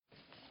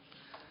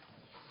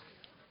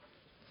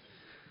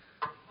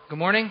Good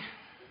morning.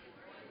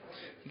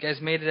 You guys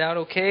made it out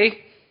okay?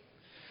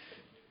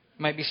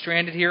 Might be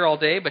stranded here all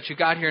day, but you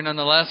got here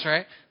nonetheless,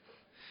 right?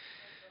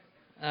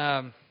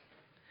 I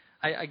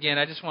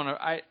just want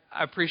to. I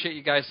appreciate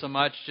you guys so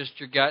much. Just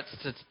your guts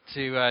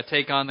to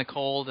take on the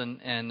cold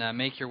and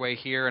make your way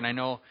here. And I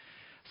know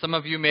some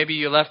of you, maybe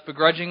you left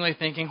begrudgingly,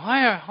 thinking,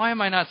 why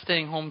am I not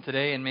staying home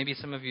today? And maybe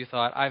some of you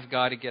thought, I've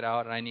got to get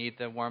out, and I need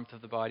the warmth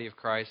of the body of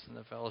Christ and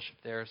the fellowship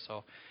there.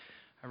 So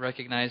I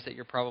recognize that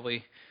you're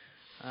probably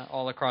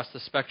all across the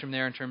spectrum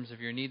there in terms of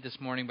your need this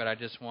morning, but I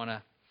just want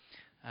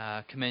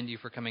to commend you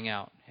for coming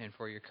out and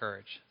for your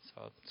courage.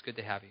 So it's good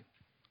to have you.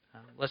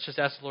 Let's just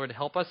ask the Lord to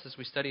help us as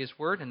we study His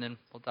Word, and then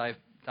we'll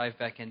dive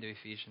back into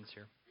Ephesians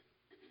here.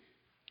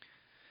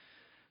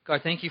 God,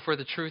 thank you for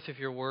the truth of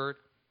your Word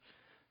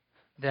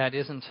that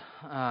isn't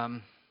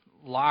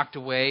locked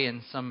away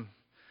in some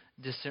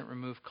distant,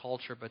 removed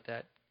culture, but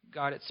that,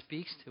 God, it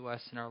speaks to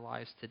us in our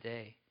lives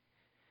today.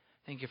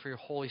 Thank you for your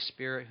Holy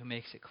Spirit who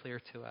makes it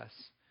clear to us.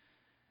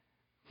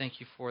 Thank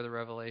you for the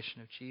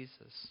revelation of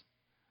Jesus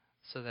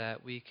so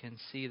that we can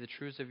see the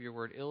truths of your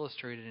word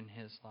illustrated in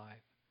his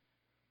life.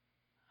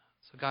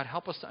 So God,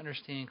 help us to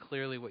understand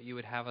clearly what you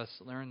would have us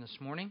learn this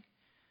morning.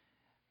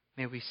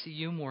 May we see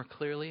you more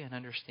clearly and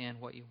understand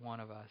what you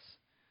want of us.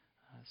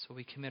 So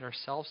we commit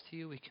ourselves to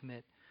you, we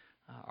commit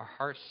our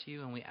hearts to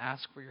you, and we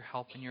ask for your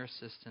help and your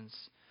assistance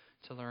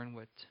to learn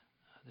what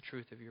the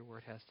truth of your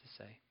word has to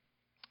say.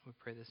 We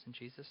pray this in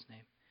Jesus'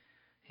 name.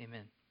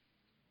 Amen.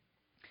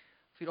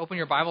 If you'd open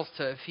your Bibles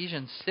to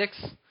Ephesians 6,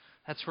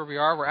 that's where we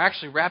are. We're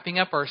actually wrapping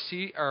up our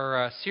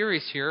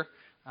series here.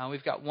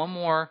 We've got one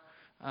more.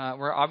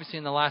 We're obviously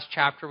in the last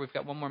chapter. We've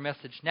got one more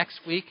message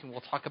next week, and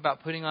we'll talk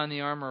about putting on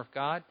the armor of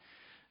God,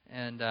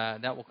 and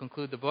that will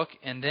conclude the book.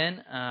 And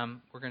then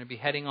we're going to be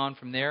heading on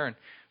from there. And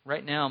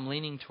right now, I'm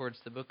leaning towards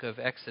the book of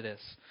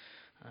Exodus.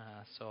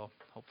 So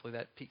hopefully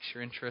that piques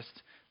your interest.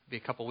 It'll be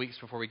a couple weeks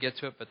before we get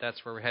to it, but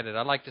that's where we're headed.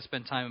 I'd like to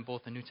spend time in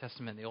both the New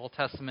Testament and the Old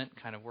Testament,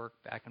 kind of work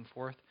back and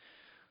forth.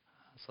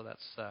 So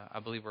that's, I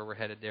believe, where we're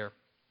headed there.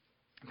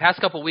 The past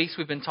couple weeks,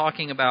 we've been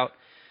talking about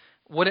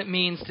what it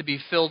means to be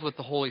filled with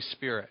the Holy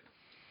Spirit.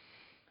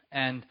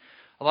 And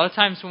a lot of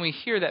times when we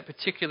hear that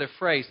particular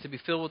phrase, to be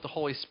filled with the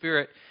Holy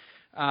Spirit,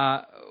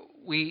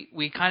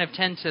 we kind of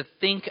tend to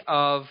think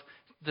of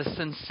the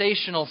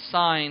sensational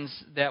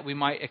signs that we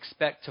might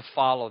expect to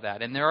follow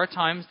that. And there are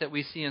times that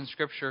we see in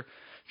Scripture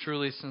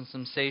truly some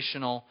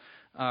sensational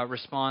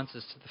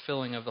responses to the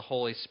filling of the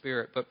Holy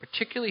Spirit. But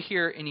particularly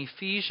here in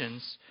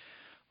Ephesians,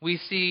 we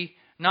see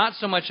not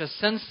so much a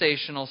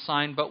sensational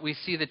sign, but we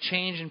see the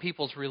change in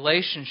people's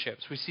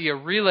relationships. We see a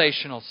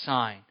relational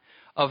sign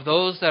of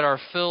those that are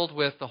filled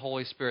with the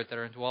Holy Spirit, that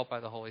are indwelt by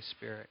the Holy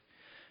Spirit.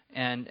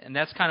 And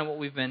that's kind of what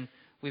we've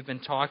been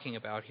talking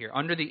about here.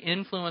 Under the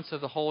influence of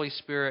the Holy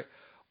Spirit,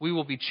 we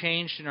will be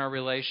changed in our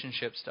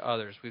relationships to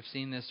others. We've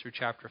seen this through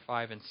chapter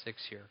 5 and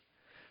 6 here.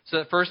 So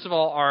that first of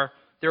all,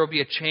 there will be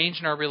a change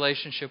in our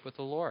relationship with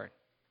the Lord.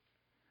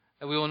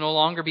 That we will no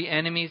longer be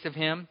enemies of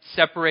Him,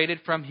 separated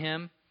from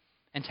Him,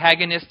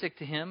 antagonistic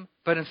to Him,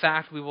 but in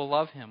fact we will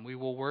love Him, we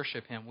will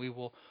worship Him, we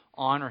will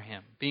honor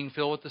Him. Being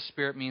filled with the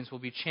Spirit means we'll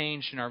be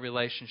changed in our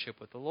relationship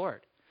with the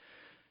Lord.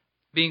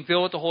 Being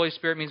filled with the Holy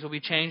Spirit means we'll be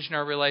changed in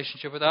our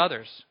relationship with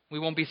others. We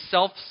won't be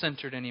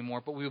self-centered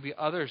anymore, but we will be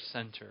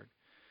others-centered.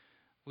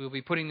 We will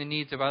be putting the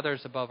needs of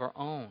others above our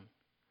own.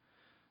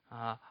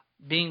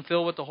 Being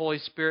filled with the Holy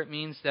Spirit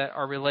means that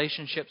our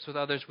relationships with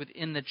others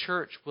within the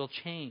church will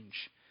change.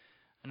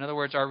 In other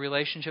words, our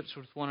relationships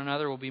with one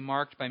another will be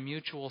marked by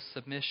mutual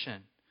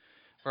submission,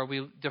 where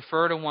we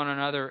defer to one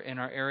another in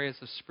our areas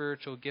of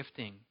spiritual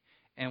gifting,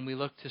 and we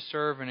look to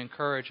serve and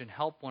encourage and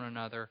help one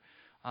another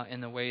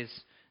in the ways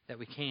that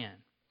we can.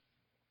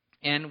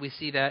 And we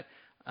see that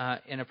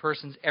in a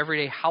person's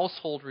everyday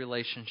household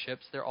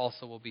relationships, there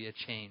also will be a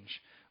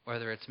change,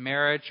 whether it's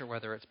marriage or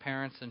whether it's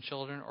parents and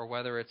children or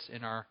whether it's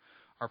in our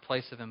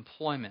place of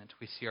employment.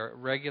 We see our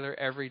regular,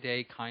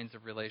 everyday kinds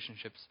of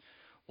relationships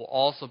will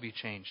also be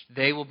changed.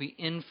 They will be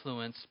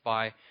influenced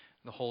by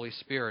the Holy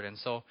Spirit. And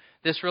so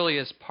this really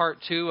is part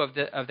 2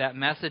 of that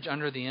message,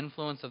 under the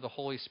influence of the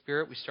Holy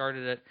Spirit. We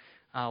started it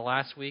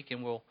last week,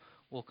 and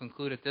we'll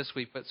conclude it this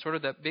week. But sort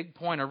of that big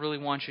point I really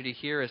want you to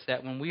hear is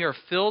that when we are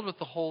filled with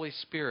the Holy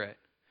Spirit,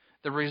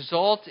 the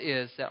result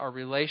is that our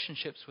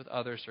relationships with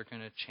others are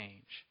going to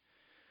change.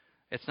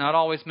 It's not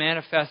always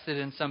manifested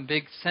in some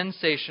big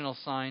sensational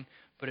sign,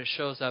 but it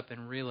shows up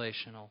in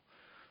relational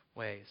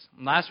ways.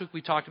 Last week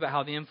we talked about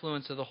how the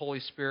influence of the Holy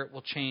Spirit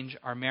will change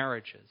our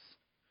marriages.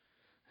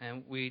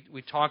 And we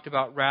talked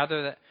about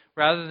rather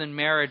than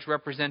marriage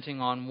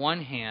representing on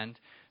one hand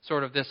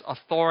sort of this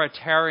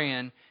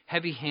authoritarian,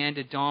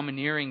 heavy-handed,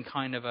 domineering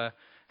kind of a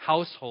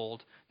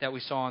household that we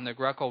saw in the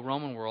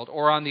Greco-Roman world,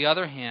 or on the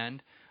other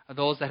hand,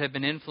 those that had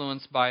been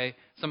influenced by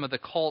some of the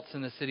cults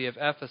in the city of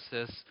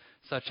Ephesus,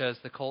 such as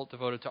the cult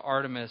devoted to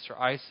Artemis or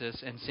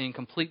Isis, and seeing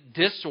complete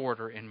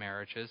disorder in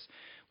marriages,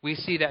 we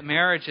see that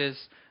marriages,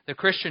 the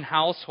Christian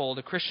household,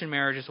 the Christian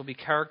marriages will be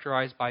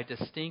characterized by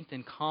distinct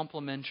and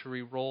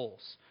complementary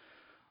roles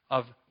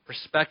of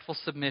respectful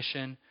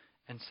submission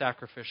and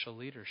sacrificial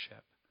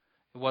leadership.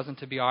 It wasn't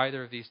to be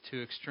either of these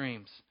two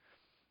extremes,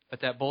 but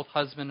that both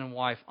husband and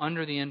wife,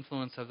 under the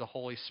influence of the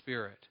Holy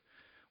Spirit,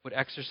 would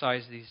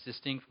exercise these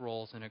distinct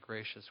roles in a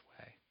gracious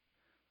way.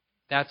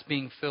 That's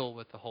being filled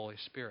with the Holy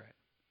Spirit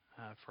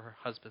for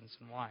husbands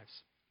and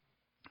wives.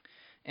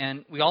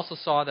 And we also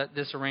saw that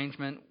this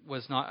arrangement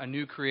was not a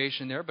new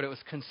creation there, but it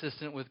was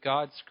consistent with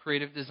God's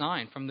creative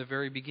design from the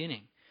very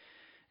beginning.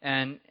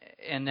 And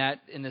that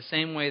in the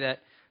same way that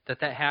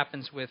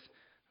happens with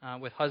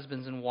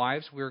husbands and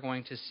wives, we're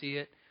going to see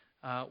it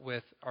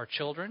with our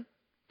children,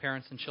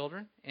 parents and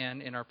children,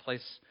 and in our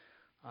place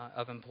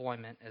of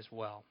employment as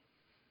well.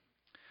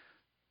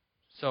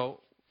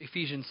 So,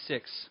 Ephesians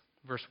 6,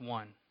 verse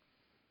 1.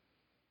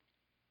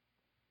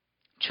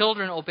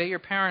 Children, obey your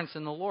parents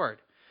in the Lord,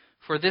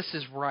 for this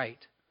is right.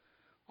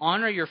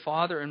 Honor your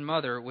father and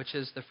mother, which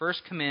is the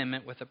first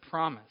commandment with a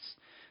promise,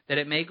 that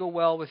it may go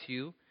well with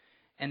you,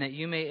 and that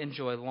you may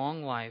enjoy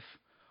long life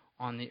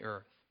on the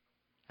earth.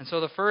 And so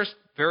the first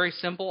very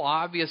simple,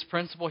 obvious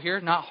principle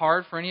here, not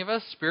hard for any of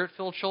us,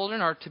 Spirit-filled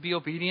children are to be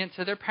obedient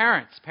to their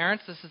parents.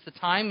 Parents, this is the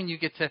time when you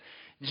get to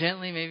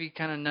gently maybe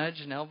kind of nudge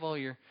and elbow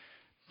your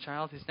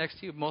child who's next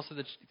to you. Most of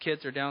the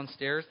kids are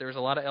downstairs. There was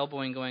a lot of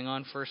elbowing going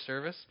on first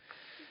service,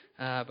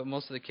 but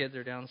most of the kids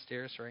are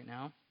downstairs right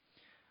now.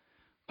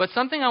 But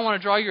something I want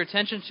to draw your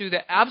attention to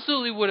that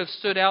absolutely would have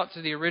stood out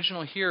to the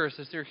original hearers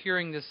as they're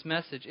hearing this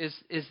message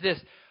is this,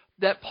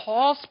 that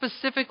Paul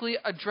specifically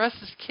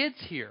addresses kids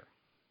here.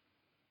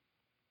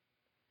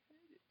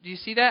 Do you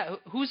see that?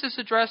 Who's this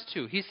addressed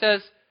to? He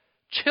says,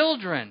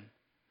 children,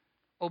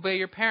 obey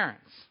your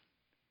parents.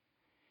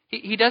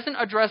 He doesn't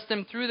address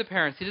them through the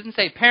parents. He doesn't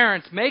say,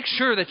 parents, make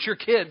sure that your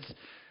kids.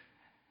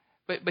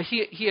 But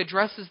he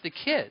addresses the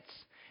kids.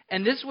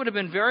 And this would have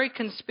been very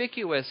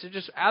conspicuous. It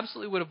just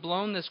absolutely would have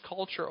blown this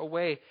culture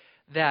away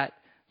that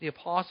the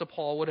Apostle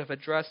Paul would have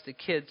addressed the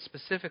kids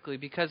specifically,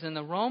 because in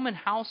the Roman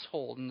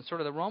household, in sort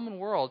of the Roman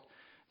world,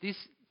 these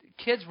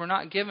kids were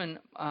not given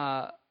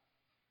a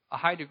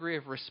high degree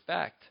of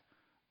respect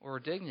or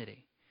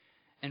dignity.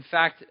 In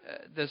fact,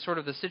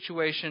 the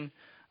situation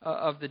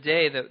of the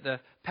day, the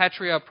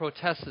patria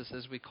potestas,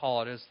 as we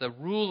call it, is the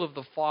rule of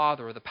the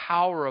father, or the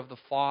power of the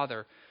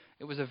father.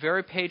 It was a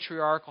very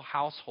patriarchal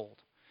household.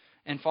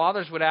 And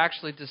fathers would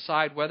actually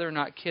decide whether or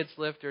not kids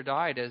lived or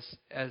died as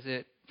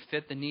it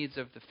fit the needs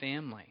of the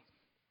family.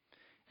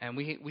 And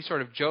we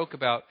sort of joke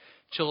about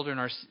children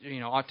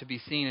ought to be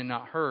seen and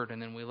not heard, and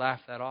then we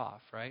laugh that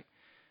off, right?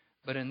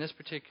 But in this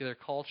particular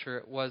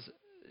culture,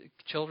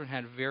 children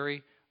had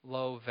very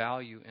low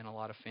value in a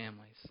lot of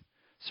families.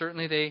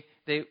 Certainly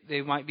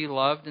they might be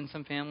loved in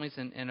some families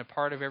and a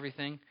part of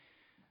everything,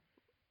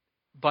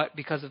 but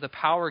because of the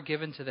power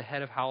given to the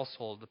head of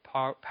household,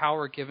 the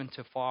power given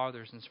to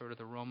fathers in sort of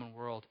the Roman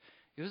world,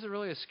 it was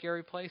really a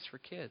scary place for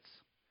kids.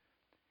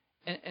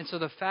 And so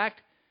the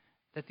fact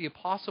that the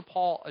Apostle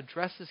Paul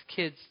addresses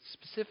kids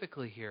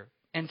specifically here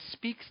and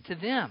speaks to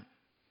them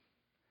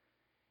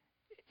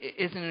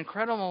is an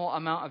incredible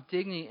amount of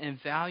dignity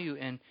and value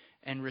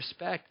and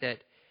respect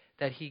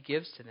that he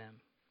gives to them.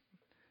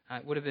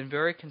 It would have been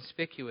very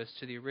conspicuous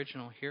to the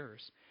original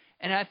hearers.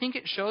 And I think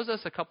it shows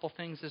us a couple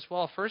things as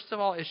well. First of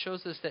all, it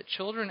shows us that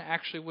children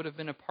actually would have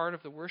been a part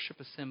of the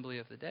worship assembly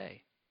of the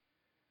day.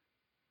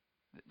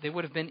 They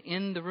would have been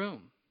in the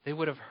room. They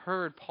would have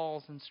heard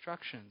Paul's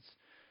instructions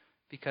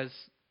because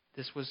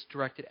this was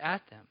directed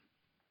at them,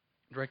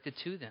 directed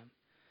to them.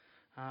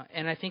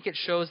 And I think it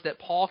shows that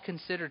Paul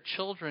considered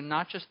children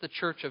not just the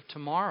church of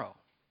tomorrow,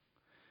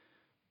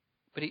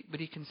 but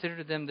he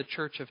considered them the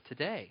church of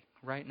today,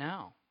 right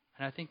now.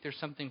 And I think there's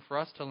something for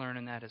us to learn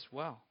in that as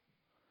well.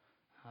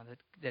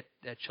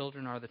 That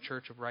children are the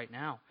church of right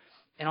now.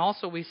 And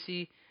also we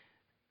see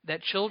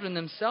that children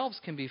themselves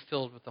can be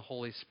filled with the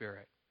Holy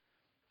Spirit.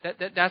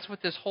 That's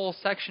what this whole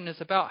section is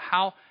about,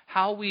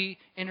 how we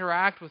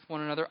interact with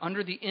one another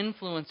under the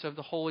influence of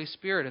the Holy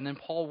Spirit. And then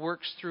Paul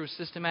works through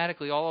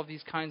systematically all of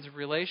these kinds of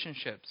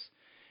relationships.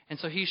 And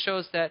so he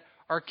shows that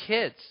our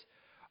kids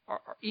are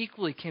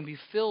equally can be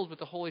filled with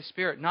the Holy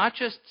Spirit. Not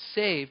just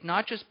saved,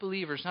 not just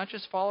believers, not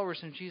just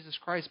followers in Jesus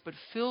Christ, but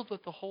filled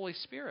with the Holy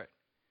Spirit.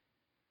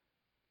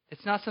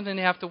 It's not something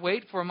they have to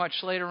wait for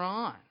much later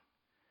on.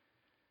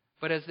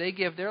 But as they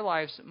give their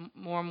lives,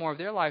 more and more of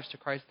their lives to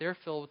Christ, they're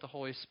filled with the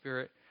Holy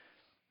Spirit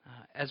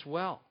as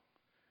well.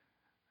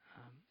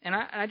 And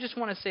I just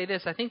want to say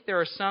this. I think there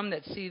are some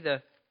that see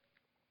the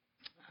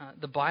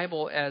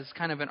Bible as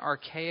kind of an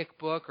archaic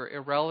book or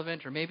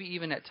irrelevant or maybe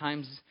even at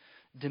times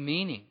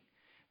demeaning.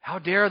 How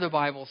dare the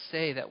Bible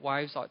say that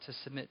wives ought to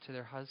submit to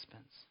their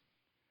husbands?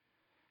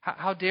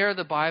 How dare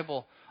the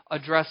Bible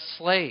address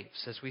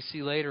slaves, as we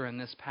see later in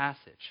this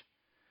passage?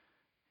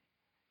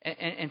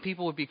 And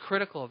people would be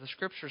critical of the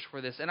Scriptures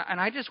for this. And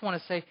I just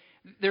want to say,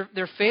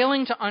 they're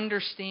failing to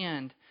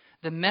understand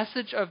the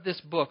message of this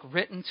book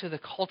written to the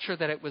culture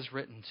that it was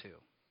written to.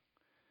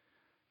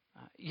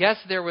 Yes,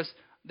 there was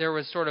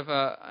sort of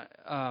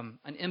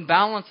an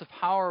imbalance of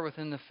power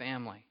within the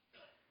family.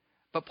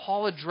 But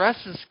Paul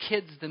addresses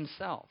kids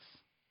themselves.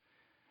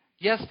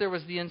 Yes, there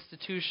was the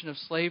institution of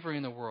slavery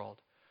in the world.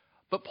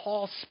 But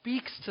Paul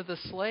speaks to the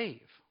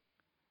slave,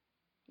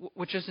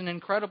 which is an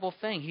incredible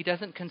thing. He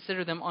doesn't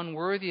consider them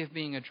unworthy of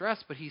being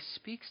addressed, but he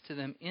speaks to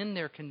them in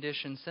their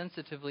condition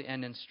sensitively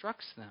and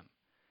instructs them.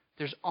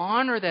 There's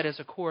honor that is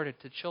accorded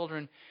to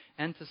children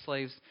and to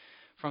slaves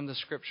from the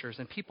Scriptures,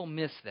 and people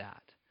miss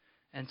that.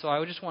 And so I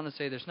would just want to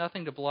say there's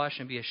nothing to blush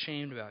and be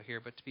ashamed about here,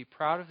 but to be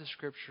proud of the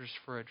Scriptures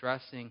for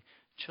addressing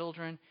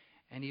children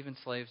and even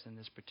slaves in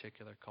this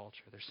particular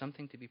culture. There's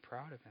something to be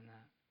proud of in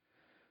that.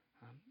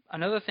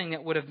 Another thing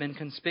that would have been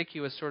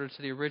conspicuous sort of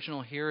to the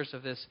original hearers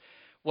of this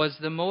was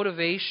the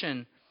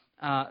motivation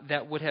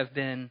that would have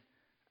been,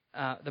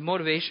 the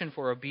motivation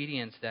for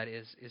obedience that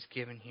is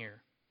given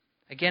here.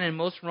 Again, in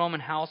most Roman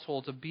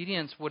households,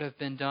 obedience would have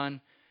been done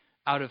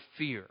out of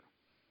fear.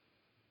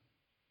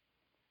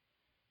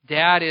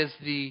 Dad is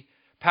the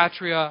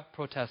patria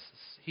potestas.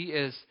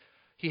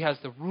 He has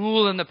the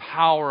rule and the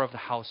power of the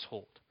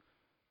household.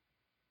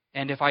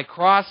 And if I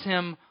cross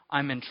him,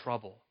 I'm in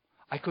trouble.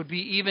 I could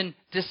be even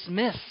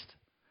dismissed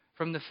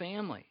from the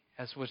family,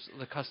 as was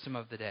the custom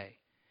of the day.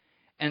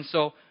 And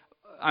so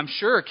I'm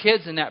sure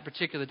kids in that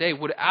particular day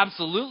would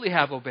absolutely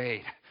have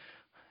obeyed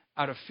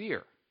out of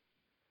fear.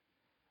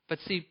 But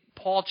see,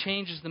 Paul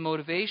changes the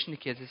motivation to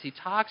kids. As he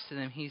talks to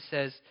them, he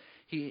says,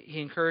 he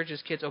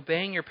encourages kids,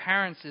 obeying your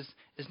parents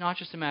is not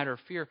just a matter of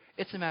fear,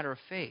 it's a matter of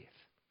faith.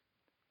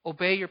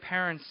 Obey your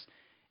parents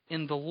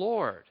in the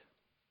Lord,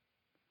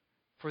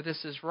 for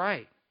this is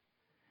right.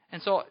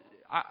 And so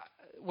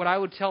what I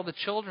would tell the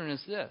children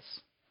is this.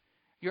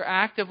 Your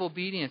act of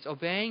obedience,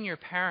 obeying your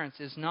parents,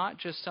 is not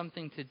just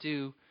something to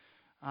do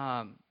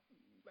out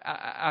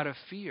of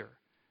fear.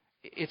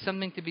 It's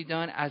something to be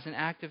done as an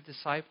act of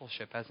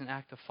discipleship, as an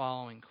act of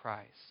following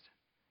Christ.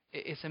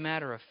 It's a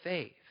matter of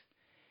faith.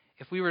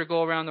 If we were to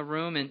go around the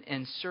room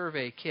and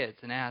survey kids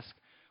and ask,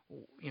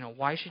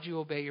 why should you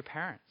obey your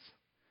parents?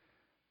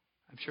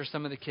 I'm sure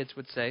some of the kids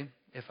would say,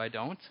 if I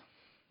don't,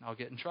 I'll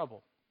get in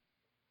trouble.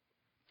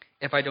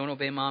 If I don't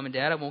obey mom and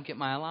dad, I won't get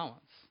my allowance.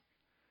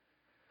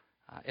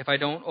 If I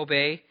don't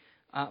obey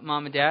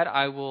mom and dad,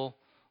 I'll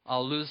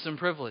lose some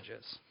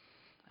privileges.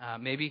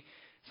 Maybe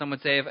some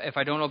would say, if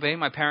I don't obey,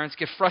 my parents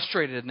get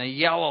frustrated and they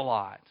yell a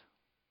lot.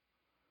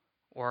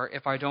 Or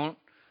if I don't,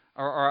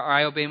 or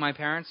I obey my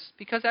parents,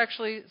 because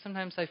actually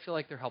sometimes I feel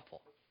like they're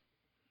helpful.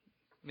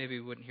 Maybe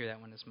we wouldn't hear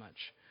that one as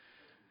much.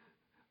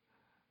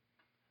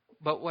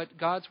 But what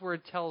God's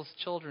Word tells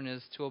children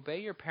is to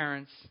obey your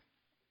parents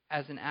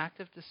as an act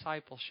of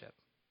discipleship,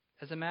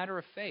 as a matter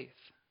of faith.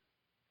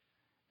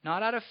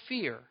 Not out of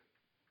fear,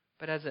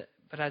 but as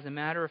a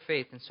matter of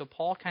faith. And so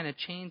Paul kind of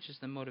changes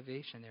the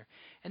motivation there.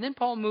 And then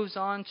Paul moves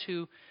on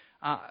to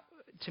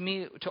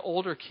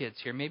older kids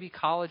here, maybe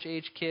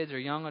college-age kids or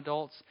young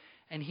adults,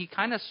 and he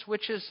kind of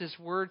switches his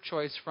word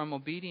choice from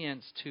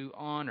obedience to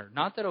honor.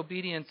 Not that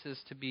obedience is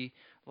to be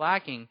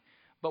lacking,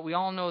 but we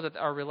all know that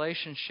our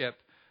relationship,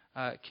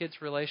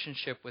 kids'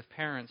 relationship with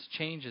parents,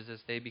 changes as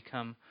they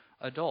become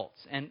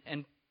adults.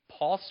 And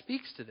Paul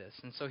speaks to this,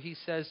 and so he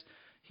says,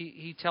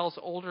 he tells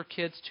older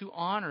kids to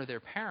honor their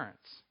parents.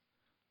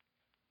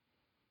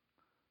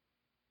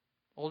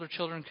 Older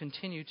children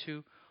continue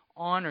to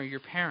honor your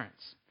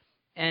parents.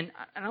 And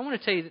I want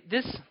to tell you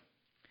that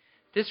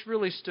this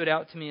really stood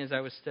out to me as I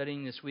was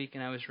studying this week,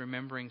 and I was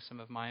remembering some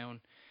of my own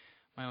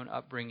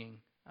upbringing.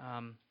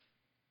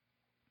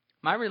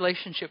 My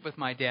relationship with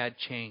my dad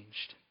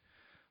changed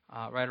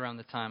right around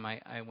the time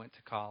I went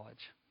to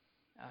college.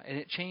 And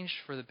it changed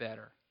for the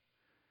better.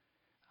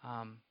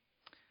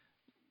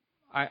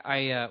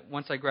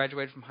 Once I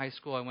graduated from high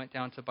school, I went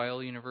down to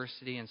Biola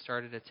University and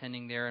started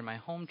attending there. And my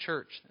home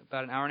church,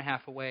 about an hour and a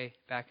half away,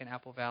 back in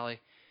Apple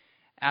Valley,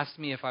 asked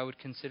me if I would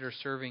consider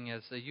serving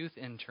as a youth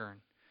intern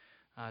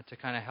to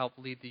kind of help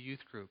lead the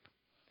youth group.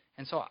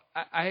 And so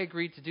I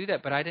agreed to do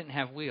that, but I didn't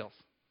have wheels.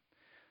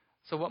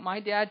 So what my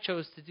dad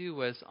chose to do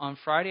was, on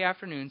Friday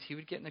afternoons, he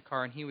would get in the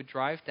car and he would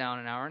drive down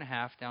an hour and a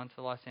half down to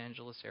the Los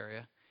Angeles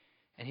area,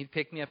 and he'd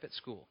pick me up at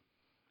school.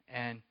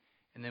 And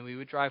then we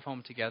would drive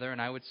home together,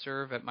 and I would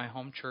serve at my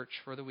home church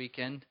for the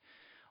weekend,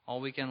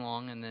 all weekend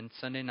long, and then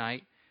Sunday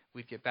night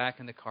we'd get back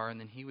in the car, and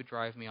then he would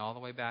drive me all the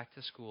way back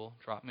to school,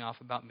 drop me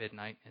off about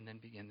midnight, and then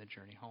begin the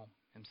journey home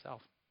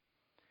himself.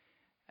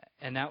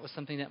 And that was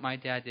something that my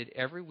dad did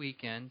every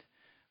weekend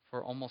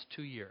for almost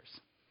 2 years.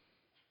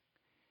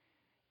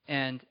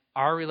 And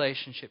our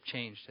relationship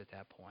changed at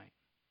that point.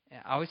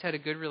 I always had a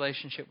good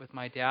relationship with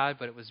my dad,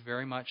 but it was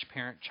very much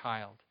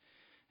parent-child.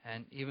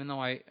 And even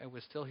though I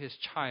was still his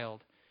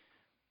child,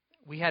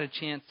 we had a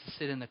chance to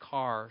sit in the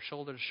car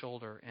shoulder to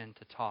shoulder and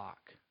to talk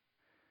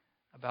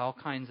about all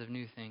kinds of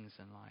new things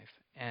in life.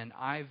 And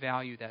I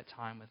value that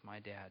time with my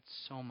dad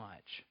so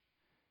much.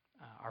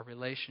 Our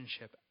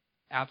relationship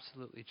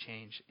absolutely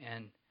changed.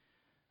 And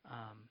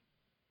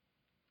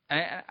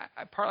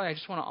I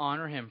just want to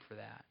honor him for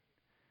that.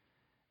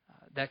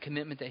 That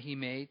commitment that he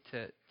made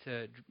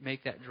to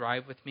make that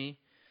drive with me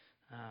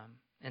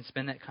and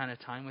spend that kind of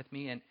time with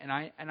me. And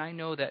I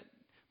know that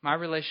my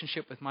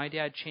relationship with my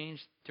dad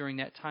changed during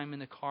that time in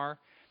the car.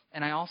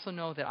 And I also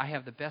know that I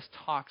have the best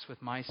talks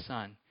with my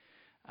son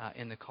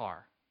in the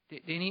car.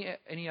 Did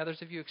any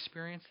others of you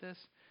experience this?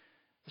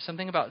 There's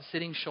something about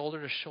sitting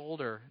shoulder to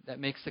shoulder that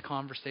makes the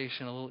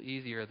conversation a little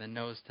easier than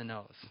nose to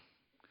nose.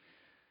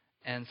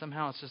 And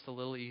somehow it's just a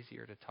little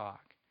easier to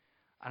talk.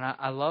 And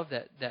I love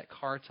that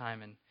car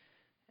time and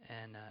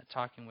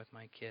talking with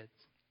my kids.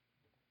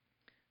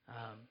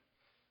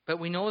 But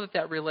we know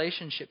that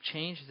relationship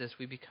changes as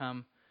we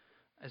become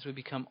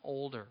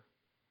older.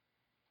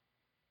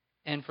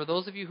 And for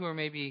those of you who are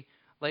maybe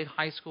late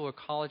high school or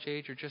college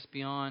age or just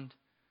beyond,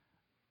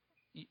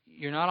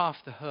 you're not off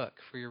the hook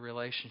for your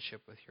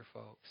relationship with your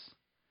folks.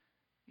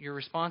 Your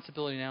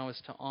responsibility now is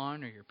to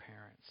honor your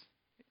parents,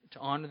 to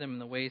honor them in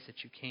the ways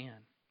that you can.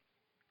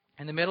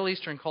 In the Middle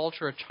Eastern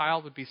culture, a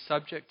child would be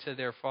subject to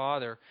their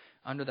father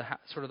under the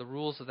sort of the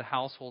rules of the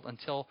household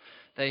until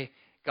they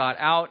got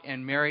out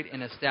and married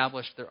and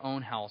established their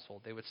own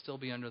household. They would still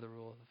be under the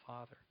rule of the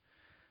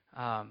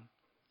father.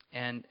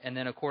 And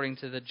then according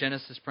to the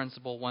Genesis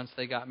principle, once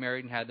they got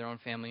married and had their own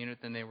family unit,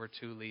 then they were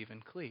to leave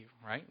and cleave,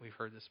 right? We've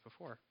heard this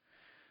before.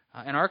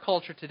 In our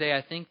culture today,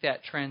 I think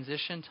that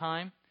transition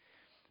time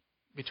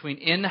between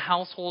in the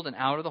household and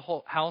out of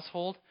the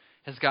household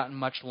has gotten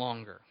much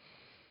longer.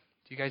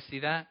 Do you guys see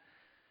that?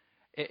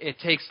 It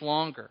takes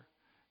longer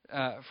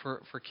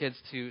for kids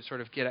to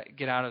sort of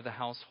get out of the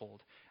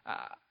household.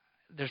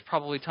 There's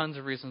probably tons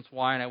of reasons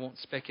why, and I won't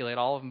speculate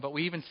all of them, but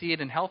we even see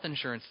it in health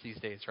insurance these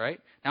days, right?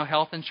 Now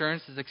health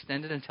insurance is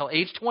extended until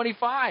age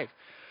 25.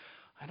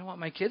 I don't want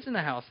my kids in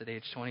the house at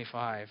age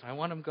 25. I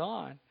want them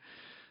gone.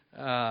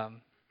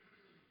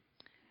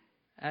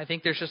 I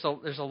think there's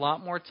a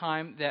lot more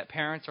time that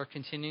parents are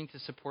continuing to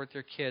support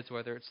their kids,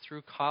 whether it's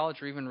through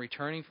college or even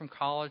returning from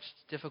college.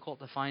 It's difficult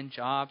to find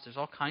jobs. There's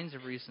all kinds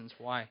of reasons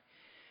why.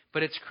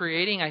 But it's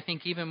creating, I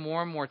think, even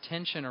more and more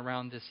tension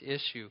around this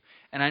issue.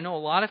 And I know a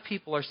lot of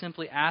people are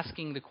simply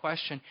asking the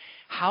question,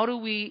 how do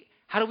we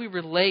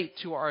relate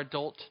to our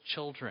adult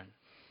children?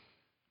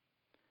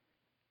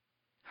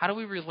 How do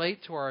we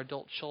relate to our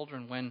adult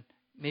children when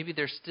maybe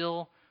they're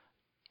still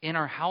in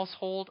our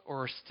household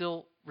or are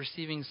still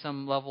receiving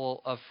some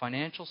level of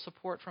financial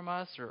support from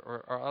us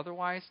or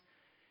otherwise?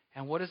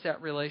 And what does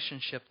that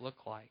relationship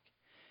look like?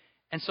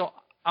 And so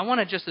I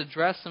want to just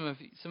address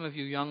some of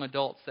you young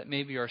adults that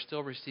maybe are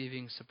still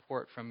receiving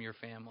support from your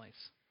families.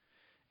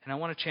 And I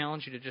want to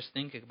challenge you to just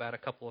think about a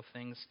couple of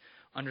things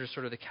under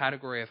sort of the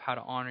category of how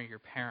to honor your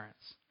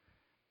parents.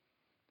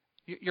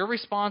 Your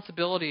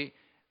responsibility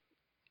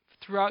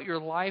throughout your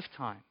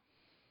lifetime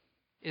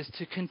is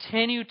to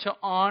continue to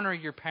honor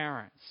your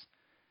parents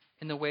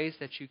in the ways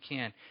that you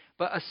can.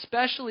 But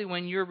especially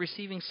when you're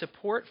receiving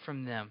support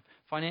from them,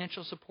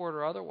 financial support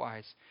or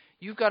otherwise,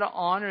 you've got to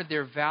honor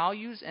their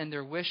values and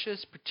their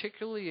wishes,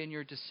 particularly in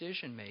your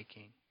decision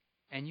making.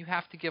 And you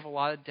have to give a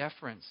lot of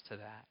deference to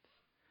that.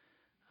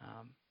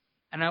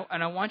 And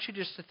I want you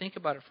just to think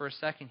about it for a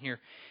second here.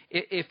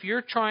 If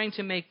you're trying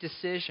to make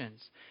decisions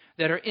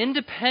that are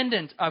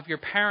independent of your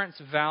parents'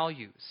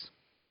 values,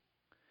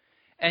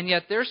 and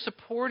yet they're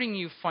supporting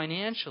you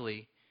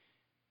financially,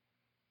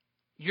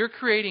 you're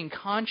creating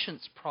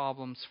conscience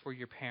problems for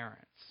your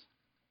parents.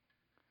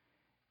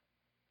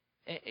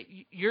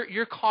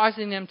 You're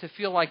causing them to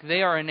feel like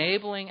they are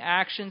enabling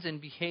actions and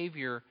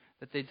behavior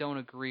that they don't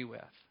agree with.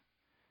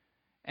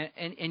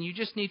 And you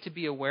just need to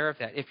be aware of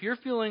that. If you're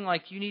feeling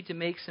like you need to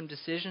make some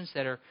decisions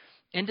that are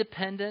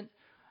independent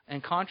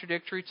and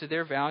contradictory to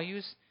their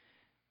values,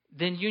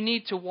 then you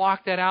need to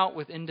walk that out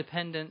with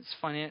independence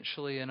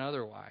financially and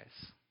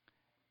otherwise,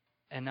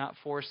 and not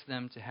force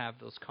them to have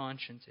those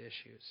conscience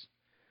issues.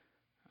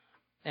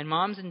 And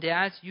moms and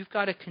dads, you've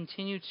got to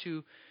continue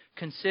to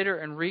consider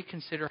and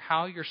reconsider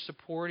how you're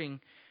supporting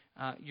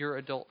your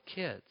adult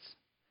kids.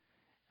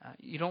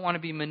 You don't want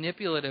to be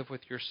manipulative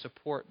with your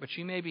support, but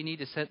you maybe need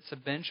to set some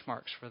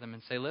benchmarks for them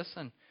and say,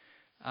 listen,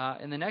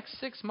 in the next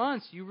 6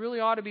 months, you really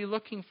ought to be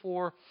looking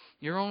for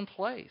your own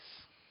place.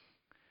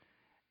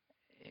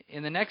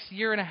 In the next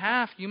year and a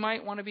half, you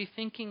might want to be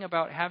thinking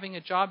about having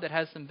a job that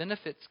has some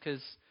benefits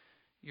because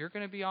you're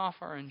going to be off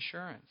our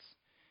insurance.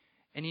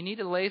 And you need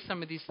to lay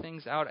some of these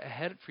things out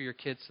ahead for your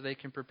kids so they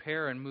can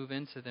prepare and move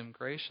into them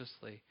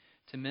graciously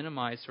to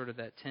minimize sort of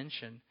that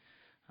tension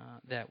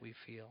that we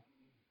feel.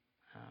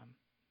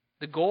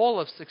 The goal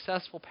of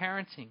successful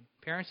parenting,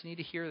 parents need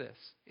to hear this,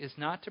 is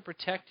not to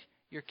protect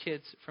your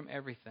kids from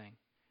everything.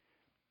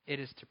 It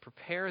is to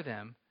prepare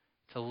them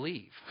to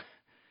leave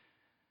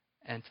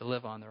and to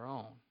live on their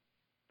own.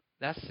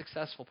 That's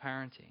successful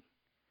parenting.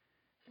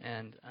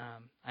 And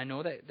I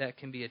know that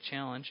can be a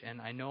challenge,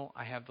 and I know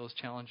I have those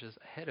challenges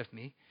ahead of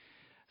me.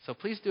 So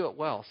please do it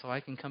well so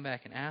I can come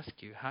back and ask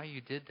you how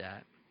you did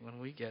that when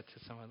we get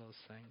to some of those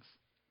things.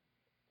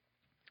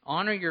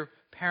 Honor your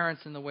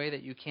parents in the way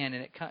that you can.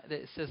 And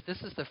it says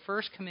this is the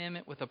first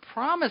commandment with a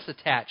promise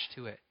attached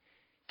to it.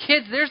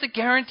 Kids, there's a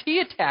guarantee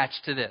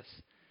attached to this.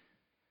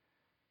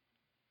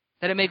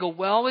 That it may go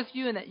well with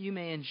you and that you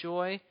may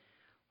enjoy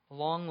a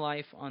long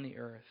life on the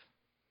earth.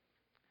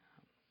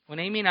 When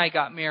Amy and I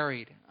got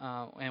married,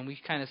 and we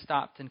kind of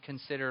stopped and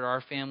considered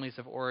our families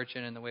of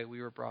origin and the way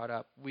we were brought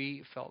up,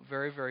 we felt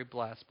very, very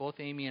blessed. Both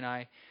Amy and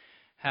I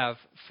have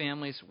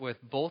families with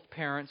both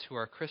parents who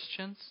are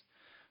Christians,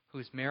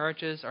 whose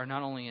marriages are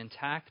not only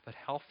intact but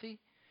healthy.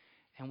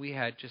 And we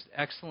had just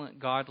excellent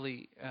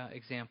godly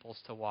examples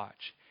to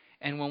watch.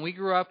 And when we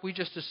grew up, we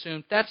just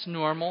assumed that's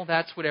normal,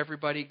 that's what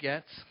everybody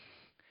gets.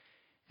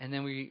 And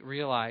then we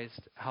realized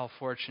how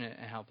fortunate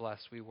and how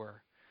blessed we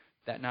were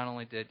that not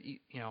only did,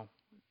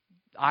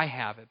 I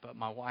have it, but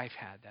my wife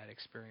had that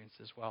experience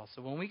as well.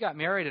 So when we got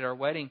married at our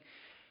wedding,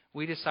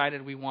 we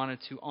decided we wanted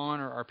to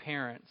honor our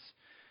parents,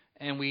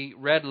 and we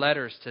read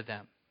letters to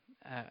them.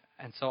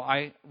 And so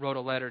I wrote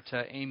a letter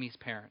to Amy's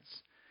parents,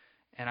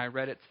 and I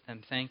read it to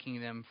them, thanking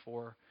them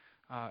for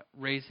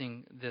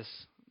raising this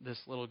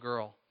little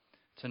girl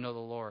to know the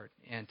Lord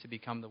and to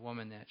become the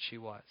woman that she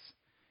was,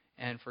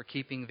 and for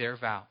keeping their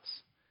vows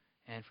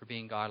and for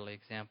being godly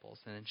examples.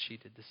 And then she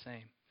did the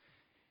same.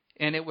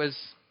 And it was,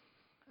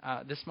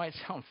 this might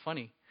sound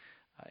funny,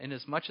 in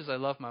as much as I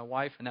love my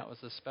wife and that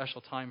was a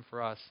special time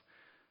for us,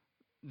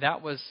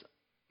 that was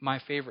my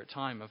favorite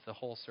time of the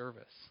whole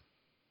service,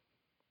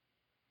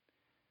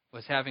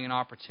 was having an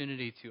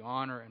opportunity to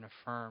honor and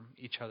affirm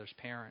each other's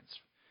parents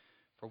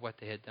for what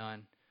they had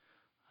done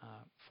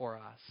for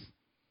us.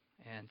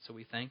 And so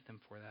we thank them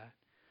for that.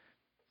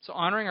 So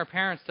honoring our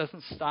parents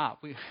doesn't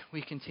stop.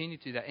 We continue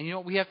to do that.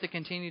 And we have to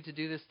continue to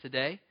do this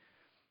today.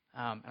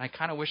 And I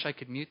kind of wish I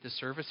could mute the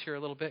service here a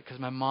little bit because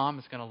my mom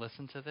is going to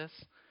listen to this.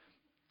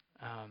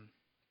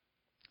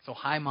 So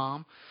hi,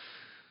 Mom.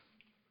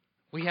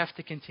 We have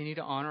to continue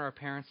to honor our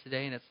parents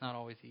today, and it's not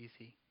always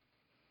easy.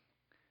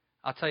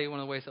 I'll tell you one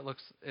of the ways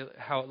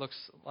how it looks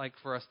like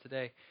for us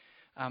today.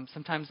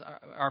 Sometimes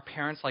our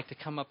parents like to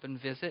come up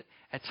and visit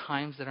at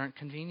times that aren't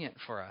convenient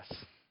for us.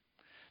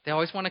 They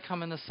always want to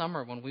come in the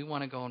summer when we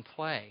want to go and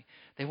play.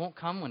 They won't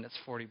come when it's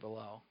 40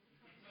 below.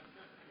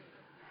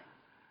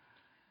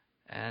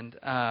 And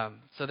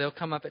so they'll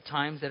come up at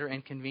times that are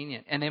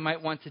inconvenient. And they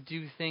might want to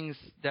do things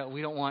that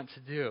we don't want to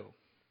do.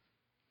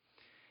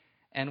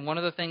 And one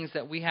of the things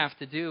that we have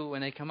to do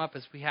when they come up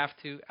is we have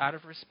to, out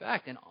of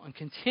respect and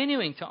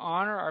continuing to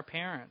honor our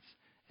parents,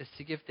 is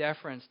to give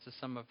deference to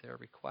some of their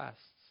requests.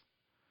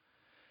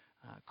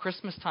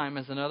 Christmas time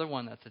is another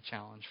one that's a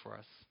challenge for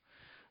us.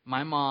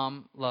 My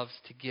mom loves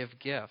to give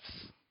gifts.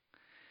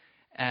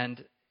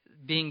 And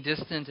being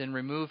distant and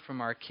removed from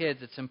our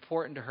kids, it's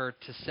important to her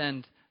to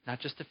send not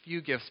just a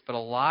few gifts, but a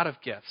lot of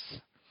gifts.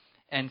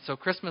 And so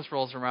Christmas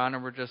rolls around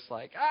and we're just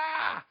like,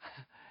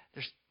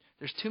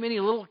 there's too many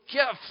little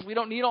gifts. We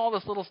don't need all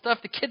this little stuff.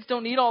 The kids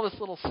don't need all this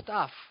little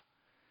stuff.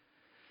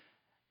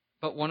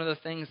 But one of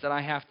the things that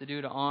I have to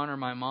do to honor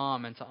my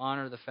mom and to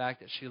honor the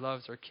fact that she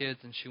loves her kids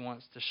and she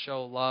wants to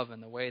show love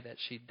in the way that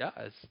she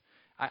does,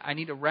 I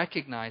need to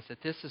recognize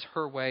that this is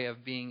her way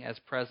of being as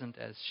present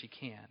as she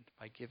can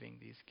by giving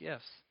these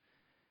gifts.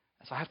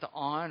 So I have to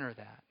honor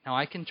that. Now,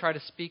 I can try to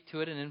speak to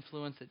it and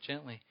influence it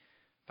gently,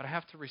 but I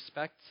have to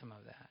respect some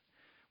of that.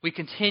 We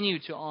continue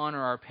to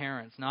honor our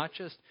parents, not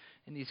just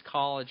in these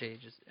college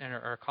ages,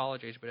 or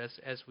college age, but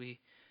as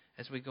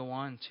we go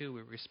on too,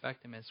 we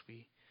respect them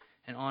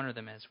and honor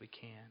them as we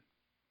can.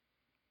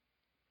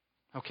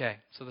 Okay,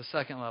 so the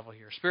second level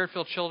here.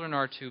 Spirit-filled children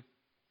are to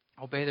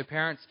obey their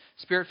parents.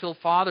 Spirit-filled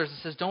fathers,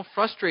 it says, don't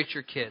frustrate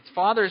your kids.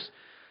 Fathers,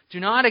 do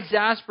not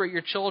exasperate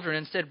your children.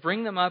 Instead,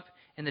 bring them up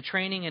in the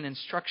training and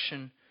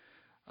instruction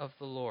of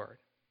the Lord.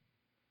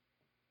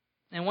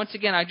 And once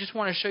again, I just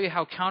want to show you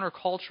how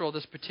countercultural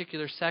this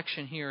particular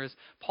section here is.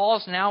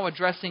 Paul's now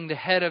addressing the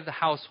head of the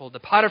household, the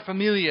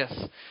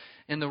paterfamilias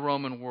in the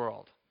Roman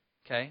world.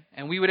 Okay?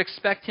 And we would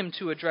expect him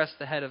to address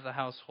the head of the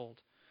household.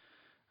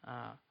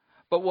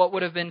 But what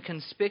would have been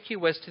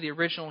conspicuous to the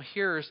original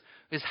hearers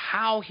is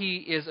how he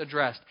is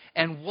addressed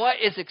and what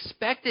is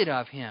expected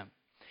of him.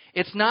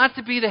 It's not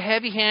to be the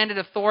heavy-handed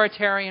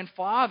authoritarian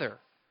father.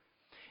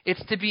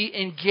 It's to be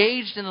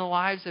engaged in the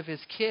lives of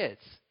his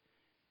kids.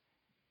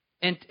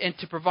 And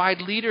to provide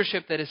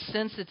leadership that is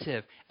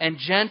sensitive and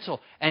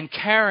gentle and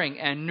caring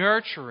and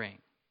nurturing.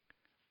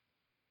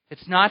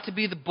 It's not to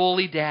be the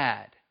bully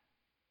dad.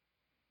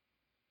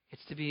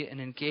 It's to be an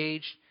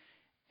engaged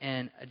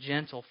and a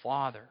gentle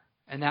father.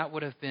 And that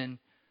would have been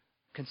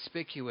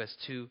conspicuous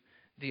to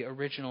the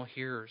original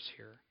hearers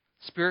here.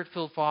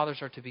 Spirit-filled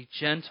fathers are to be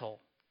gentle.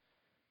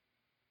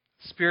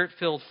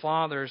 Spirit-filled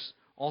fathers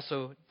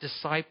also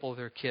disciple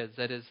their kids.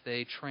 That is,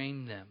 they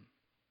train them.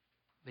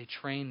 They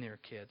train their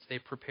kids. They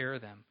prepare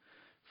them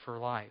for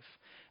life.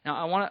 Now,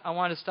 I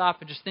want to stop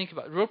and just think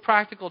about real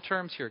practical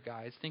terms here,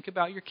 guys. Think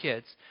about your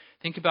kids.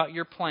 Think about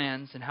your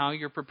plans and how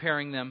you're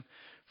preparing them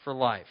for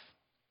life.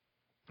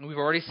 And we've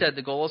already said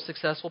the goal of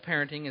successful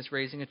parenting is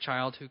raising a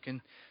child who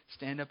can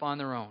stand up on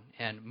their own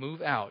and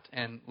move out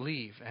and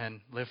leave and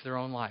live their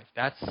own life.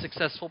 That's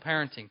successful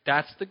parenting.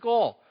 That's the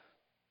goal.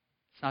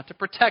 It's not to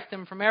protect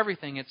them from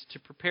everything. It's to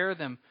prepare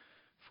them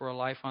for a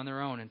life on their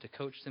own and to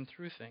coach them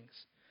through things.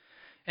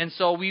 And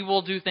so we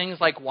will do things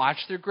like watch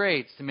their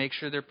grades to make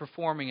sure they're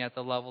performing at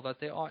the level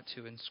that they ought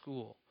to in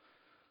school.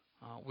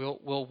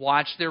 We'll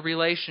watch their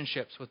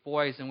relationships with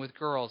boys and with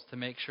girls to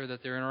make sure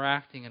that they're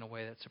interacting in a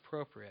way that's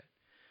appropriate.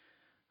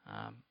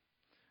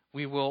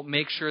 We will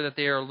make sure that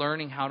they are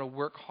learning how to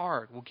work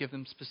hard. We'll give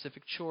them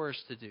specific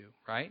chores to do,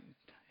 right?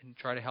 And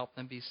try to help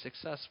them be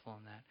successful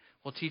in that.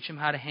 We'll teach them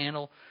how to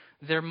handle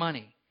their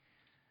money,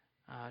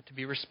 to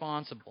be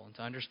responsible, and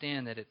to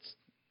understand that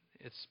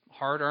it's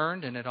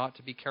hard-earned and it ought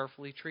to be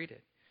carefully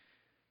treated.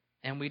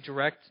 And we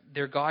direct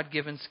their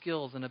God-given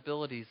skills and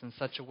abilities in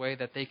such a way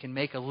that they can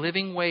make a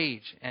living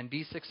wage and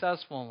be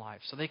successful in life,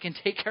 so they can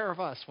take care of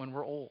us when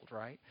we're old,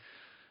 right?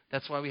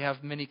 That's why we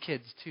have many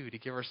kids, too, to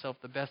give ourselves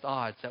the best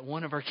odds that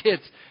one of our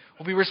kids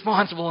will be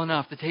responsible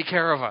enough to take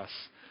care of us.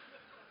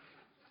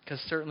 Because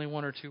certainly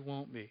one or two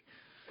won't be.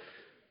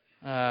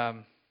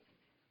 The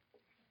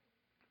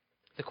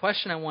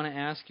question I want to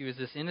ask you is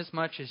this: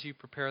 inasmuch as you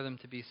prepare them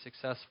to be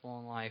successful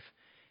in life,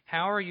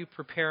 how are you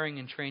preparing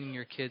and training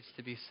your kids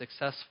to be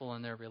successful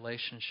in their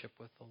relationship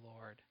with the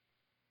Lord?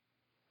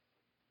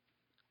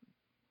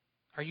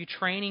 Are you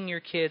training your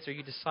kids? Are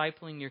you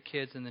discipling your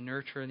kids in the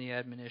nurture and the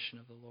admonition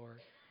of the Lord?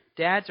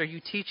 Dads, are you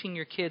teaching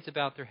your kids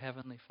about their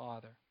Heavenly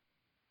Father?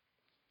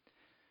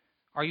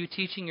 Are you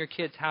teaching your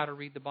kids how to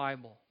read the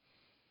Bible?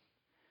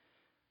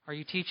 Are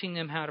you teaching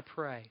them how to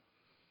pray?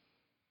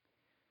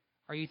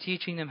 Are you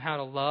teaching them how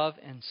to love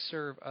and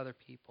serve other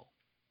people?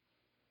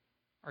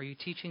 Are you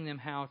teaching them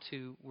how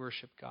to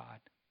worship God?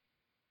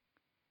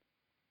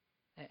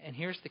 And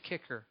here's the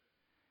kicker.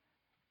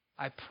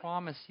 I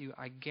promise you,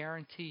 I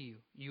guarantee you,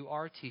 you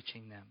are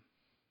teaching them.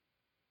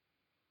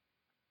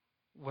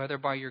 Whether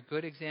by your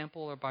good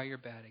example or by your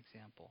bad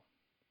example,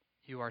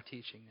 you are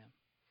teaching them.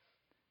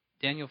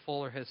 Daniel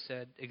Fuller has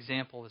said,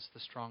 example is the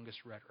strongest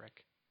rhetoric.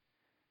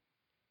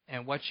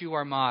 And what you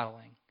are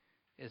modeling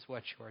is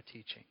what you are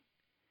teaching.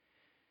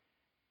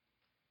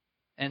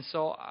 And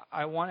so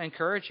I want to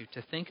encourage you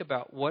to think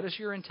about, what is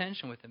your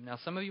intention with them? Now,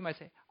 some of you might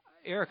say,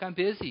 Eric, I'm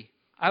busy.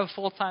 I have a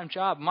full-time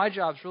job. My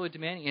job's really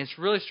demanding, and it's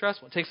really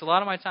stressful. It takes a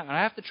lot of my time, and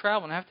I have to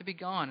travel, and I have to be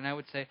gone. And I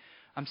would say,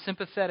 I'm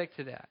sympathetic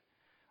to that.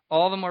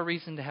 All the more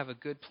reason to have a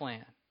good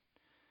plan,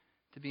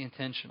 to be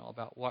intentional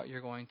about what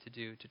you're going to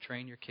do to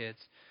train your kids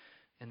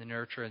in the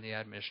nurture and the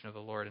admonition of the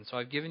Lord. And so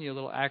I've given you a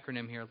little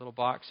acronym here, a little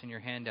box in your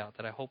handout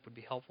that I hope would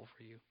be helpful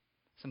for you.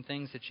 Some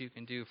things that you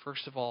can do.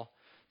 First of all,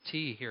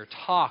 T here,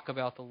 talk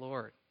about the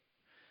Lord.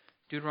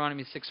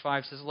 Deuteronomy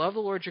 6:5 says, love the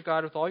Lord your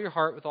God with all your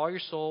heart, with all your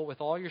soul,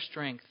 with all your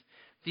strength.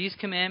 These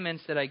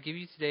commandments that I give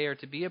you today are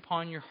to be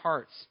upon your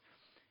hearts.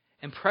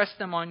 Impress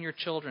them on your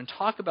children.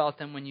 Talk about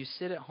them when you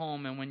sit at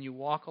home and when you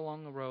walk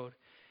along the road,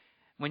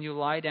 when you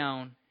lie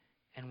down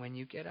and when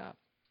you get up.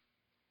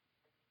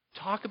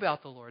 Talk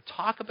about the Lord.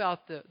 Talk about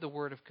the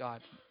Word of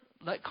God.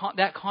 Let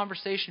that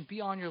conversation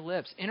be on your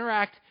lips.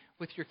 Interact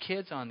with your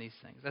kids on these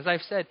things. As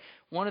I've said,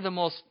 one of the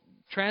most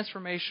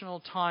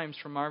transformational times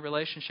from our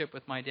relationship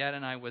with my dad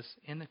and I was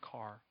in the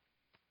car,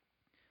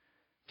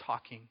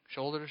 talking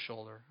shoulder to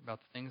shoulder about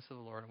the things of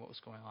the Lord and what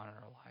was going on in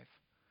our life.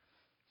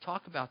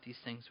 Talk about these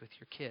things with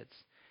your kids.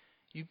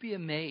 You'd be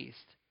amazed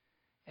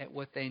at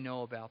what they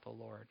know about the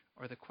Lord,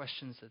 or the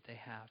questions that they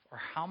have, or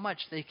how much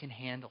they can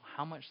handle,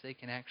 how much they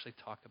can actually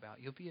talk about.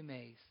 You'll be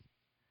amazed.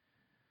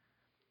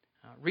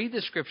 Read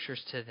the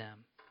Scriptures to them.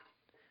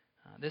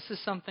 This is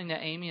something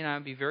that Amy and I,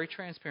 will be very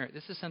transparent,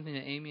 this is something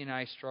that Amy and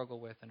I struggle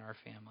with in our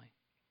family,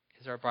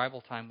 is our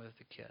Bible time with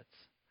the kids.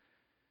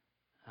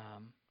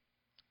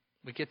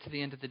 We get to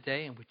the end of the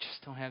day and we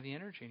just don't have the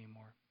energy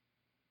anymore.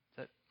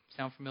 Does that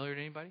sound familiar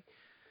to anybody?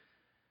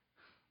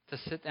 To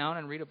sit down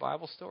and read a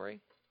Bible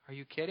story? Are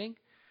you kidding?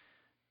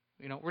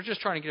 You know, we're just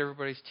trying to get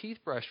everybody's teeth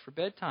brushed for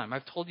bedtime.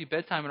 I've told you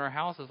bedtime in our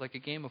house is like a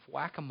game of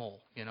whack-a-mole,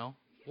 you know.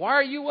 Why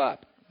are you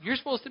up? You're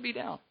supposed to be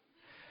down.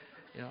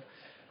 You know,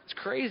 it's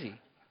crazy.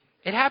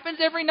 It happens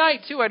every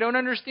night, too. I don't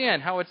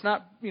understand how it's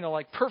not, you know,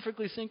 like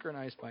perfectly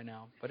synchronized by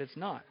now, but it's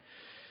not.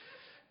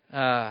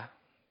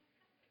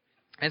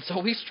 And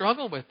so we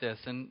struggle with this.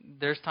 And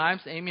there's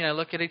times Amy and I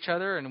look at each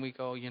other and we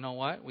go, you know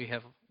what? We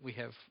have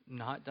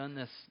not done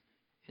this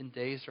in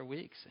days or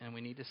weeks, and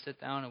we need to sit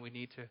down and we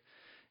need to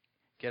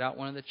get out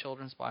one of the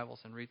children's Bibles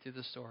and read through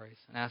the stories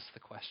and ask the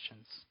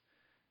questions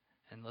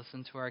and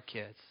listen to our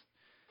kids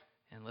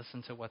and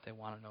listen to what they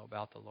want to know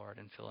about the Lord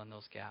and fill in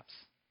those gaps.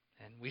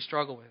 And we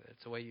struggle with it.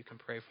 It's a way you can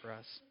pray for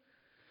us.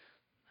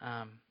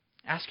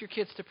 Ask your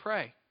kids to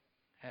pray.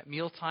 At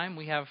mealtime,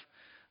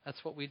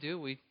 that's what we do.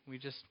 We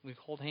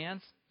hold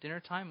hands, dinner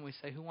time, and we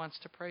say, who wants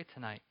to pray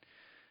tonight?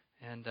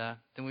 And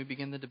then we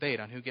begin the debate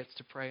on who gets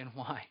to pray and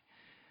why.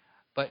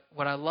 But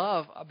what I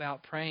love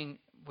about praying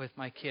with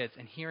my kids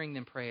and hearing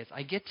them pray is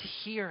I get to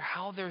hear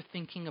how they're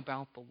thinking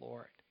about the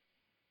Lord.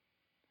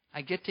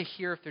 I get to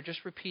hear if they're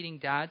just repeating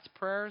Dad's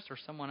prayers or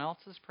someone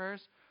else's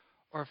prayers,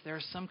 or if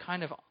there's some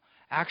kind of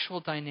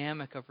actual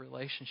dynamic of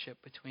relationship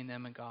between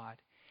them and God.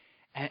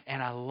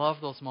 And I love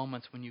those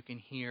moments when you can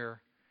hear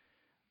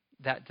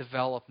that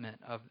development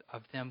of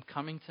them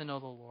coming to know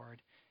the Lord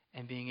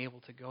and being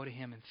able to go to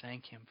Him and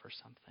thank Him for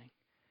something.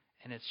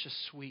 And it's just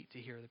sweet to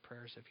hear the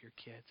prayers of your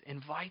kids.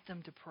 Invite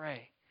them to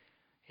pray.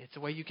 It's a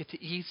way you get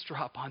to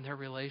eavesdrop on their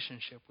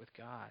relationship with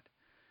God.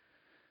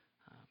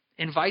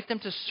 Invite them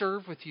to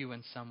serve with you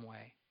in some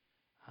way.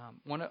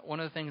 One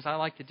of the things I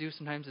like to do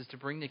sometimes is to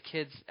bring the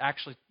kids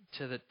actually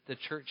to the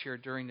church here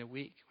during the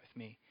week with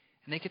me.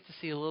 And they get to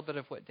see a little bit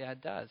of what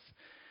Dad does.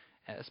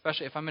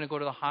 Especially if I'm going to go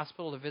to the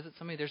hospital to visit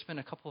somebody, there's been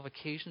a couple of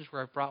occasions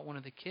where I've brought one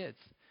of the kids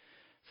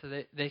so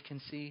that they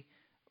can see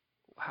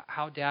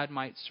how Dad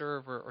might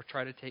serve or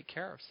try to take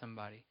care of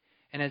somebody.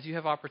 And as you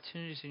have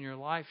opportunities in your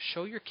life,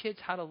 show your kids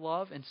how to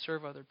love and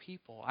serve other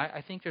people.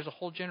 I think there's a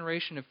whole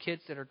generation of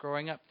kids that are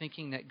growing up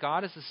thinking that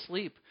God is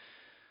asleep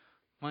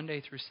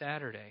Monday through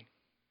Saturday,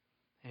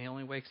 and He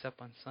only wakes up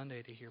on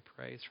Sunday to hear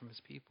praise from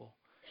His people.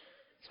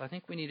 So I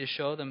think we need to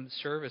show them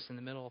service in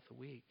the middle of the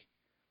week.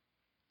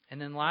 And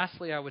then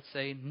lastly, I would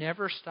say,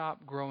 never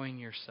stop growing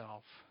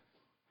yourself.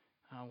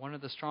 One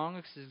of the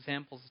strongest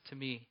examples to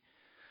me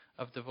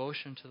of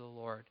devotion to the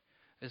Lord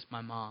is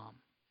my mom.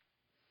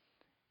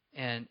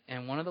 And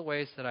one of the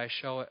ways that I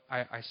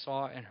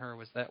saw in her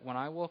was that when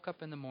I woke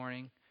up in the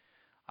morning,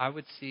 I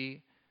would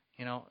see,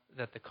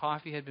 that the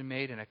coffee had been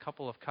made and a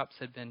couple of cups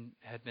had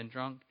been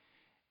drunk,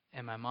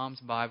 and my mom's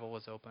Bible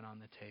was open on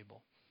the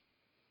table.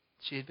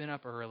 She had been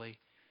up early,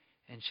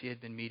 and she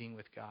had been meeting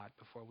with God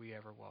before we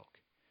ever woke.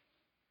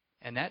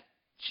 And that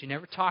she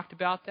never talked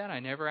about that. I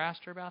never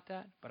asked her about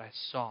that, but I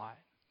saw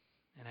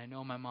it. And I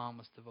know my mom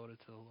was devoted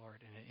to the Lord,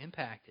 and it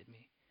impacted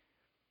me.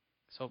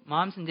 So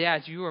moms and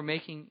dads, you are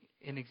making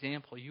an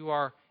example. You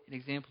are an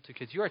example to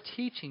kids. You are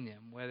teaching them,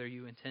 whether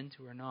you intend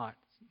to or not.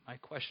 My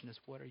question is,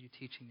 what are you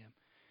teaching them?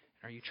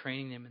 And are you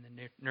training them in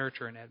the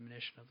nurture and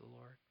admonition of the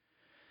Lord?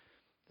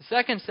 The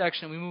second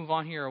section, we move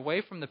on here,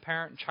 away from the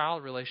parent and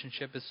child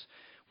relationship, is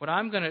what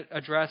I'm going to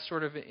address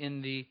sort of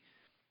in the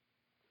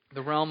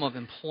realm of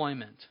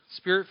employment.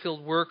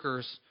 Spirit-filled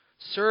workers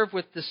serve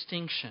with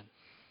distinction.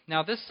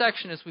 Now, this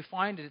section, as we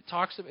find it,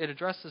 it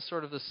addresses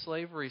sort of the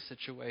slavery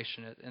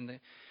situation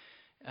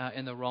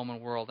in the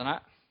Roman world, and I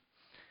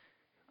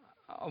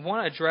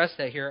want to address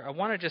that here. I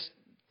want to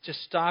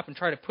just stop and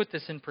try to put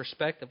this in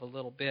perspective a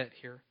little bit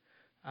here.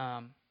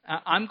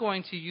 I'm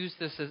going to use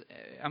this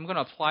I'm going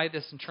to apply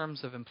this in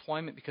terms of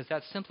employment because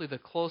that's simply the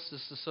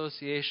closest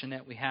association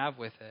that we have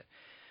with it.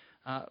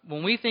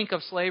 When we think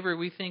of slavery,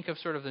 we think of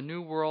sort of the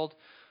New World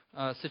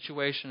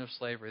situation of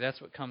slavery. That's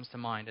what comes to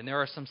mind. And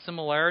there are some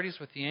similarities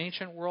with the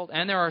ancient world,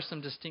 and there are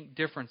some distinct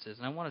differences.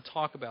 And I want to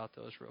talk about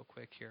those real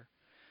quick here.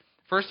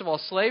 First of all,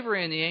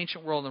 slavery in the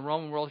ancient world and the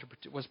Roman world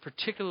was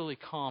particularly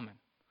common.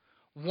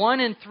 1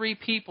 in 3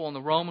 people in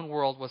the Roman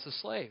world was a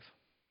slave.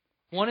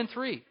 1 in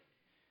 3.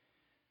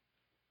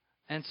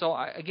 And so,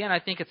 I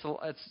think it's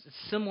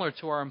similar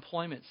to our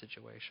employment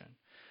situation.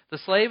 The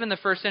slave in the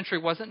first century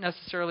wasn't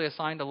necessarily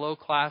assigned a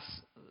low-class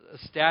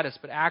status,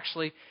 but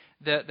actually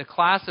the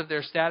class of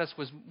their status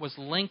was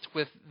linked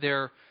with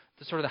the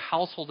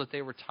household that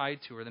they were tied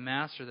to, or the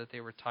master that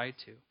they were tied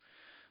to.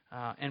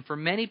 And for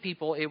many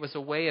people, it was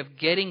a way of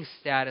getting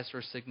status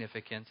or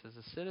significance as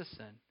a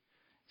citizen.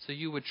 So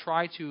you would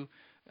try to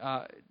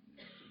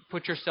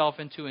put yourself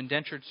into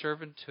indentured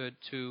servitude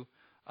to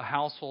a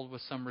household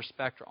with some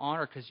respect or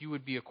honor, because you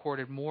would be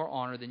accorded more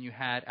honor than you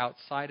had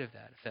outside of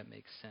that, if that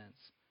makes sense.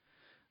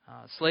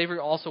 Slavery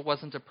also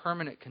wasn't a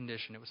permanent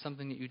condition. It was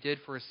something that you did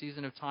for a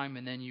season of time,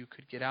 and then you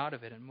could get out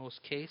of it in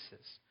most cases.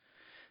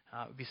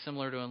 It would be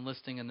similar to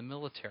enlisting in the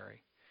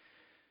military.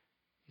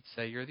 You'd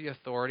say, you're the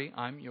authority,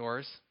 I'm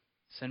yours.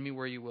 Send me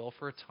where you will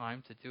for a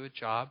time to do a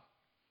job.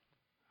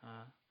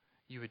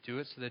 You would do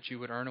it so that you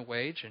would earn a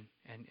wage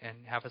and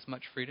have as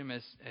much freedom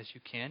as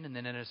you can, and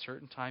then at a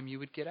certain time you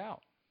would get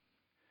out.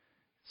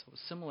 So it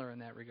was similar in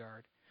that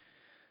regard.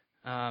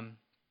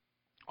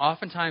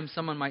 Oftentimes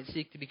someone might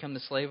seek to become the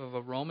slave of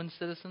a Roman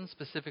citizen,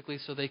 specifically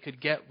so they could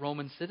get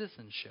Roman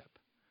citizenship.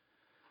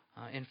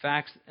 In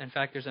fact,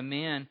 there's a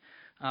man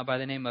by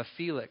the name of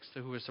Felix,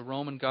 who was the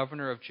Roman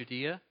governor of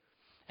Judea.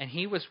 And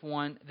he was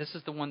one, this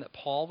is the one that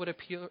Paul would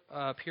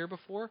appear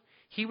before.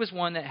 He was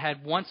one that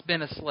had once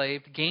been a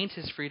slave, gained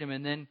his freedom,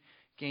 and then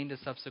gained a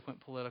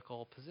subsequent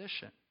political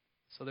position.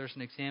 So there's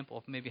an example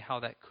of maybe how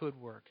that could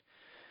work.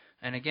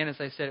 And again, as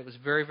I said, it was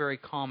very, very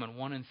common.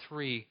 1 in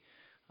 3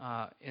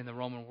 in the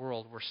Roman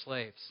world were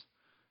slaves.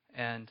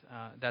 And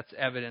that's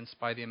evidenced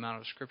by the amount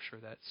of Scripture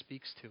that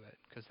speaks to it,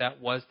 because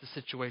that was the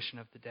situation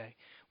of the day.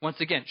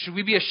 Once again, should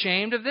we be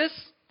ashamed of this,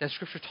 that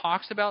Scripture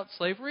talks about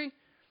slavery?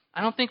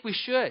 I don't think we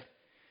should.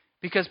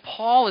 Because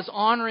Paul is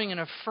honoring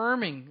and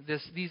affirming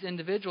these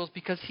individuals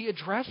because he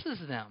addresses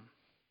them.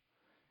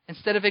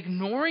 Instead of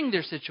ignoring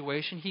their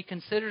situation, he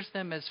considers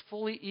them as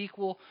fully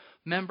equal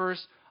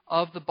members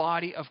of the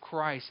body of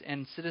Christ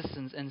and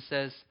citizens, and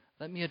says,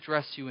 let me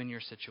address you in your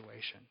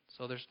situation.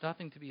 So there's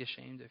nothing to be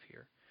ashamed of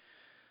here.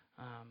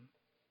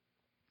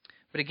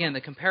 But again, the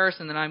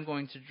comparison that I'm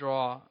going to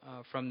draw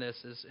from this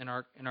is in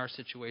our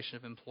situation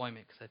of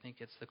employment, because I think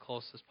it's the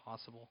closest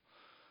possible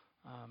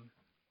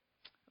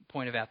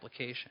point of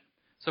application.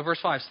 So verse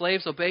 5,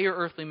 slaves, obey your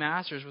earthly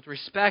masters with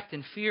respect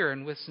and fear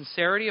and with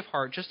sincerity of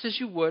heart, just as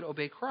you would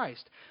obey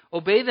Christ.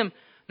 Obey them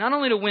not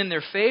only to win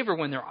their favor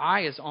when their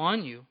eye is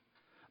on you,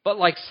 but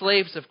like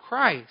slaves of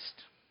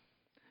Christ,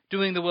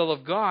 doing the will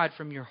of God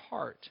from your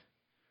heart.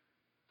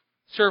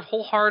 Serve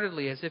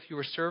wholeheartedly as if you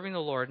were serving the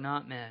Lord,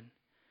 not men,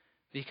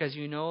 because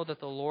you know that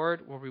the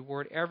Lord will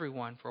reward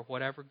everyone for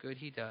whatever good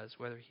he does,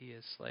 whether he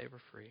is slave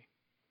or free.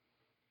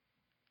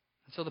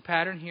 And so the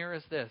pattern here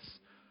is this.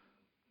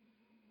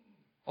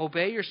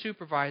 Obey your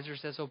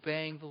supervisors as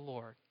obeying the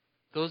Lord.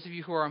 Those of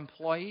you who are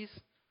employees,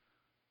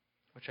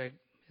 which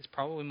is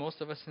probably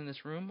most of us in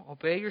this room,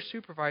 obey your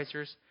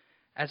supervisors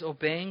as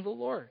obeying the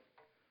Lord.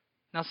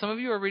 Now, some of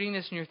you are reading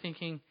this and you're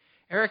thinking,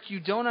 Eric, you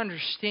don't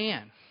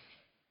understand.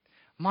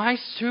 My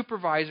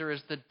supervisor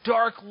is the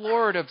Dark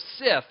Lord of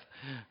Sith.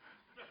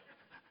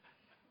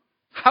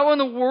 How in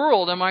the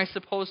world am I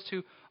supposed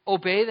to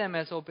obey them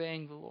as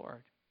obeying the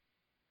Lord?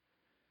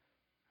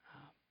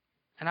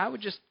 And I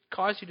would just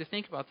cause you to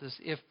think about this.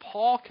 If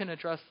Paul can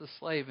address the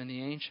slave in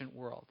the ancient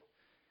world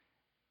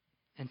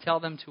and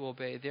tell them to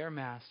obey their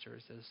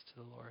masters as to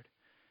the Lord,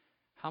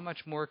 how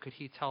much more could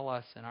he tell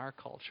us in our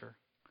culture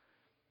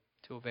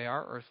to obey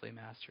our earthly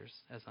masters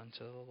as unto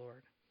the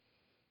Lord?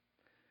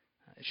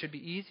 It should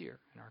be easier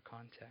in our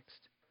context.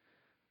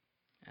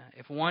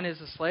 If one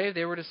is a slave,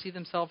 they were to see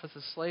themselves as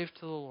a slave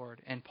to the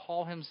Lord. And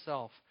Paul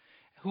himself,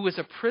 who was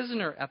a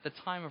prisoner at the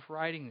time of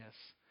writing this,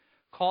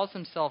 calls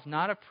himself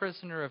not a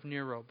prisoner of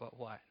Nero, but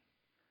what?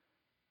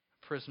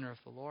 A prisoner of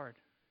the Lord.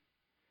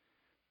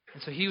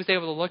 And so he was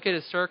able to look at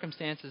his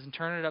circumstances and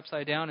turn it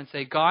upside down and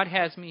say, God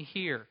has me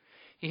here.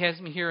 He has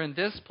me here in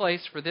this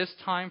place for this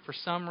time for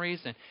some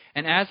reason.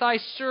 And as I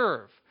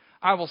serve,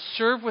 I will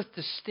serve with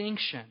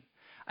distinction.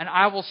 And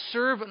I will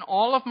serve, and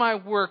all of my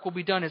work will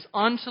be done as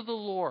unto the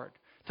Lord,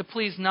 to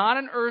please not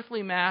an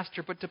earthly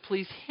master, but to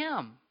please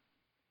Him.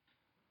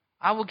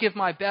 I will give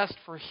my best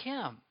for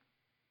Him.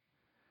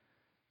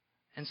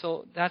 And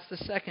so that's the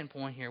second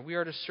point here. We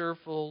are to serve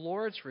for the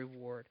Lord's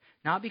reward,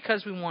 not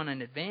because we want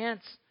an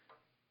advance,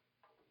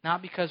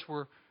 not because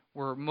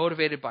we're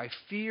motivated by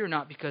fear,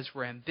 not because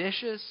we're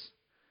ambitious,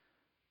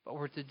 but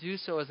we're to do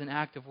so as an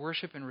act of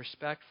worship and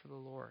respect for the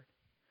Lord.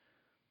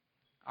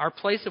 Our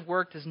place of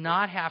work does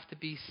not have to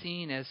be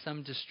seen as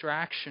some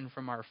distraction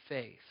from our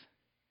faith.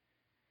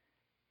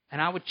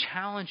 And I would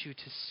challenge you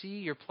to see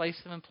your place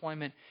of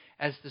employment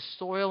as the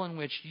soil in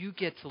which you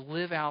get to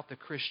live out the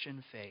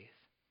Christian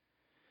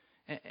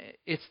faith.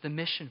 It's the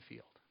mission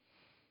field.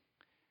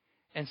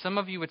 And some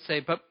of you would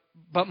say,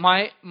 but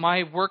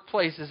my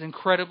workplace is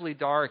incredibly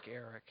dark,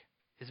 Eric.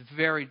 It's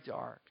very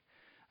dark.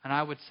 And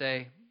I would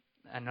say,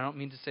 and I don't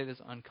mean to say this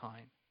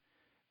unkind,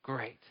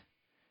 great.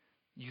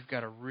 You've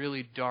got a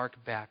really dark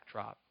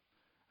backdrop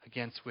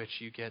against which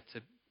you get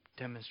to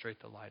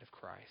demonstrate the light of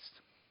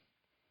Christ.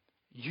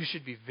 You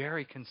should be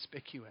very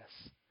conspicuous.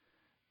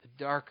 The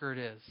darker it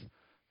is,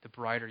 the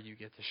brighter you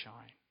get to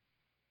shine.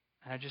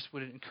 And I just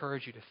would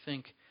encourage you to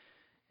think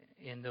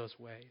in those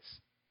ways.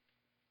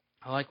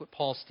 I like what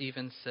Paul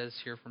Stevens says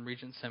here from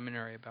Regent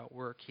Seminary about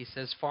work. He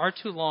says, far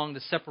too long the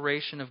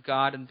separation of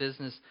God and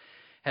business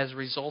has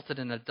resulted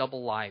in a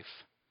double life.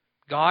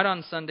 God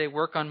on Sunday,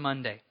 work on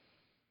Monday.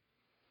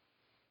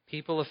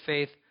 People of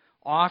faith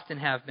often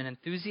have been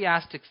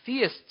enthusiastic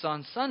theists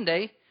on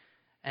Sunday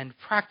and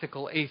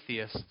practical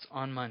atheists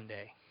on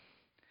Monday.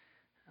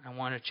 I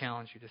want to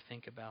challenge you to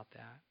think about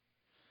that.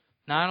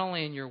 Not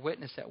only in your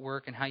witness at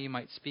work and how you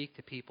might speak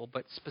to people,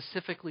 but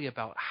specifically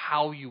about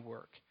how you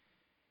work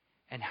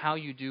and how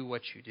you do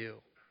what you do.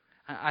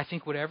 I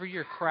think whatever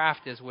your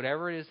craft is,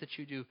 whatever it is that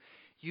you do,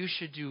 you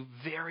should do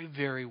very,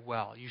 very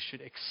well. You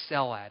should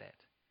excel at it.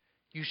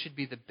 You should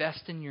be the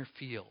best in your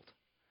field.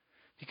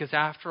 Because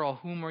after all,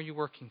 whom are you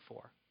working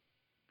for?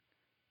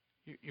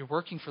 You're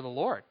working for the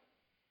Lord.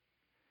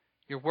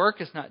 Your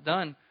work is not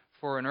done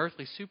for an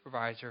earthly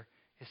supervisor.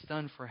 It's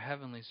done for a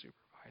heavenly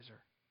supervisor.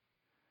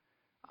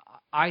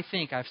 I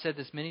think, I've said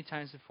this many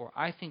times before,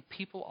 I think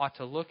people ought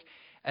to look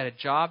at a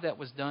job that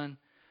was done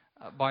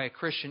by a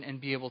Christian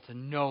and be able to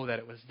know that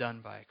it was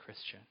done by a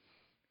Christian.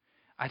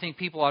 I think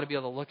people ought to be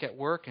able to look at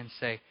work and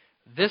say,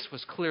 this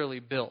was clearly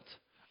built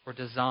or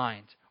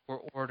designed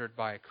or ordered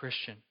by a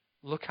Christian.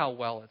 Look how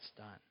well it's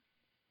done.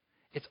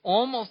 It's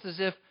almost as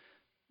if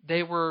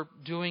they were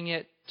doing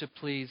it to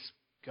please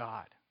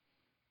God.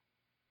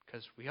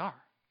 Because we are.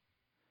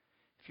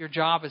 If your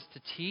job is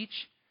to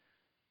teach,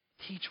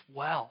 teach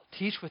well.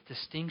 Teach with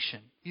distinction.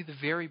 Be the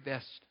very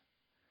best.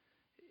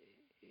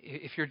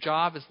 If your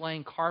job is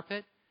laying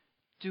carpet,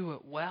 do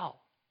it well.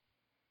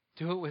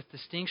 Do it with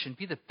distinction.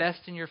 Be the best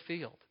in your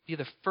field. Be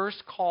the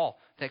first call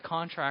that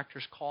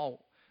contractors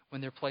call when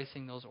they're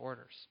placing those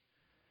orders.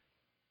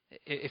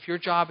 If your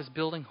job is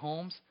building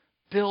homes,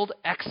 build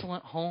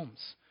excellent homes.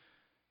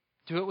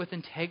 Do it with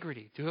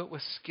integrity. Do it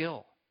with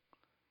skill.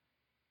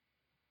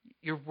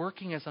 You're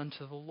working as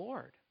unto the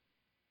Lord.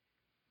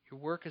 Your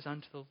work is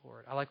unto the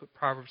Lord. I like what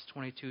Proverbs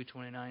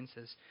 22:29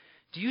 says.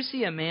 Do you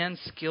see a man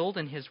skilled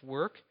in his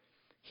work?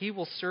 He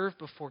will serve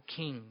before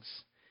kings.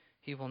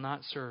 He will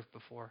not serve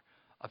before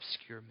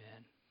obscure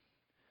men.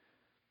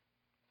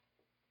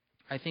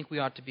 I think we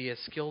ought to be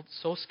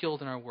so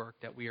skilled in our work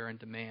that we are in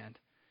demand,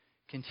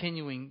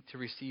 continuing to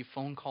receive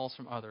phone calls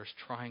from others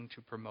trying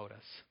to promote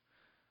us.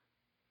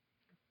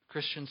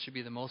 Christians should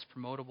be the most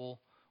promotable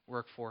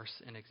workforce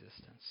in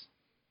existence.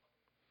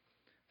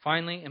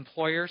 Finally,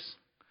 employers,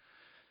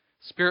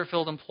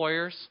 Spirit-filled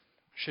employers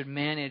should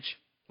manage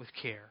with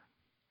care.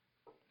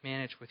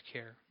 Manage with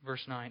care.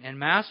 Verse 9. And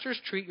masters,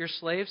 treat your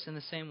slaves in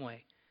the same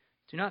way.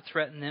 Do not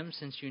threaten them,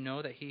 since you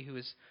know that he who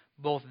is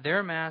both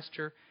their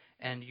master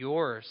and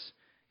yours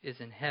is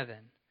in heaven,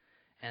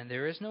 and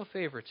there is no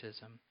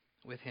favoritism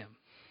with him.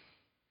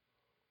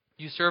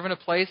 You serve in a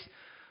place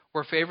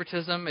where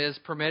favoritism is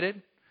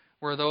permitted,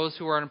 where those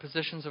who are in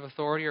positions of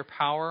authority or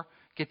power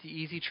get the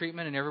easy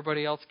treatment and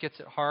everybody else gets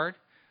it hard.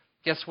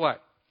 Guess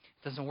what?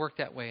 It doesn't work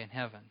that way in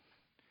heaven.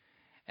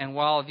 And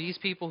while these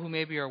people who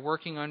maybe are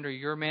working under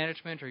your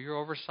management or your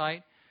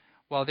oversight,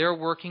 while they're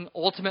working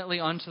ultimately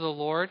unto the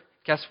Lord,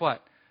 guess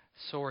what?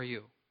 So are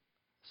you.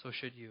 So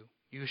should you.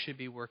 You should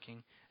be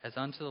working as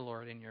unto the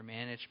Lord in your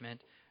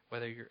management,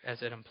 whether you're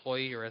as an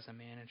employee or as a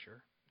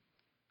manager.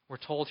 We're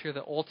told here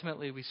that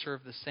ultimately we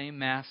serve the same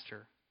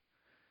master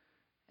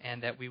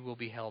and that we will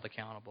be held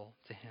accountable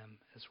to him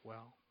as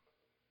well.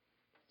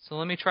 So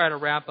let me try to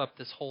wrap up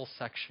this whole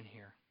section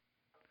here.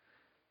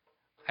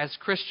 As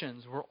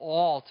Christians, we're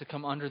all to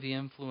come under the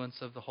influence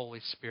of the Holy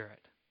Spirit.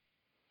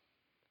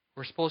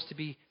 We're supposed to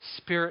be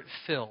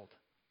Spirit-filled,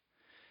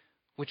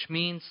 which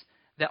means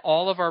that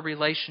all of our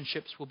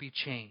relationships will be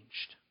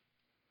changed.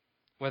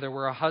 Whether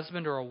we're a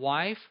husband or a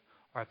wife,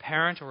 or a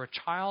parent or a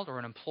child, or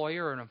an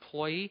employer or an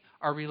employee,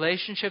 our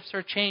relationships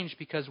are changed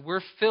because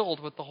we're filled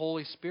with the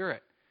Holy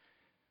Spirit.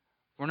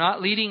 We're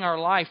not leading our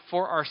life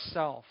for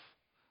ourselves.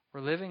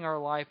 We're living our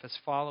life as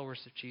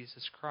followers of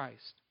Jesus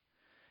Christ.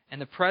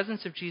 And the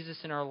presence of Jesus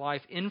in our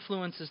life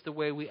influences the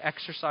way we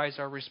exercise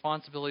our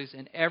responsibilities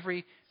in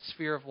every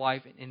sphere of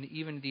life, in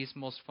even these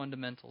most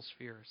fundamental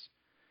spheres.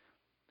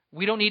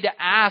 We don't need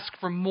to ask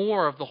for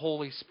more of the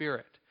Holy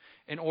Spirit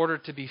in order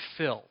to be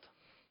filled.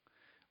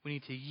 We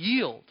need to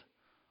yield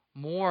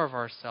more of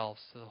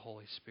ourselves to the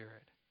Holy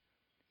Spirit.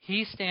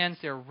 He stands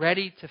there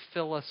ready to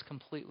fill us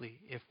completely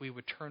if we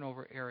would turn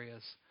over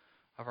areas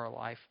of our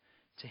life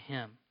to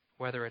Him.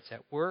 Whether it's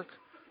at work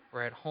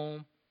or at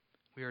home,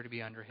 we are to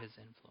be under His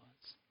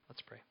influence.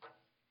 Let's pray.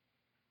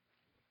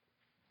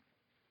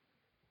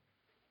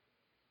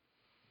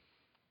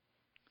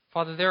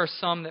 Father, there are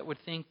some that would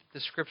think that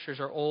the Scriptures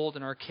are old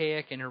and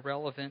archaic and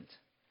irrelevant.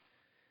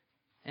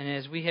 And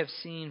as we have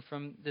seen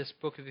from this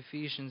book of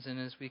Ephesians, and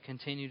as we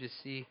continue to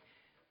see,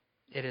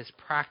 it is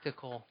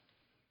practical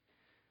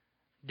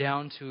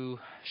down to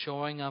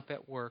showing up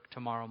at work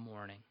tomorrow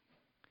morning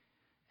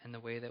and the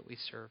way that we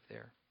serve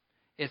there.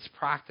 It's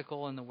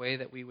practical in the way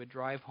that we would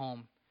drive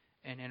home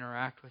and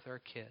interact with our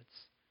kids.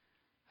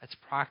 It's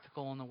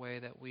practical in the way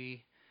that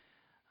we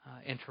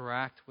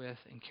interact with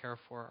and care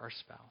for our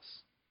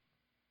spouse.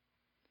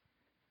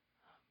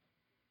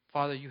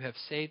 Father, you have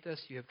saved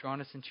us, you have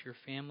drawn us into your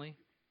family,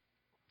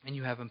 and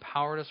you have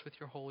empowered us with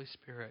your Holy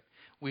Spirit.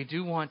 We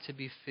do want to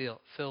be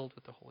filled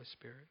with the Holy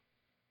Spirit.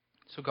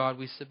 So God,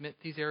 we submit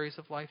these areas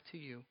of life to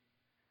you.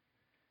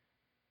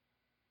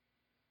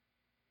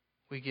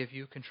 We give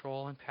you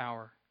control and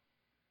power.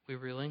 We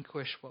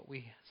relinquish what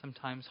we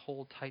sometimes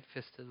hold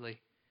tight-fistedly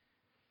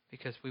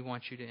because we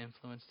want you to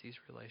influence these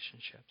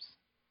relationships.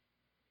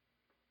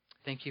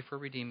 Thank you for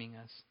redeeming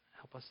us.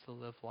 Help us to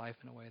live life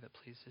in a way that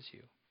pleases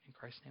you. In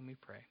Christ's name we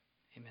pray.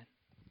 Amen.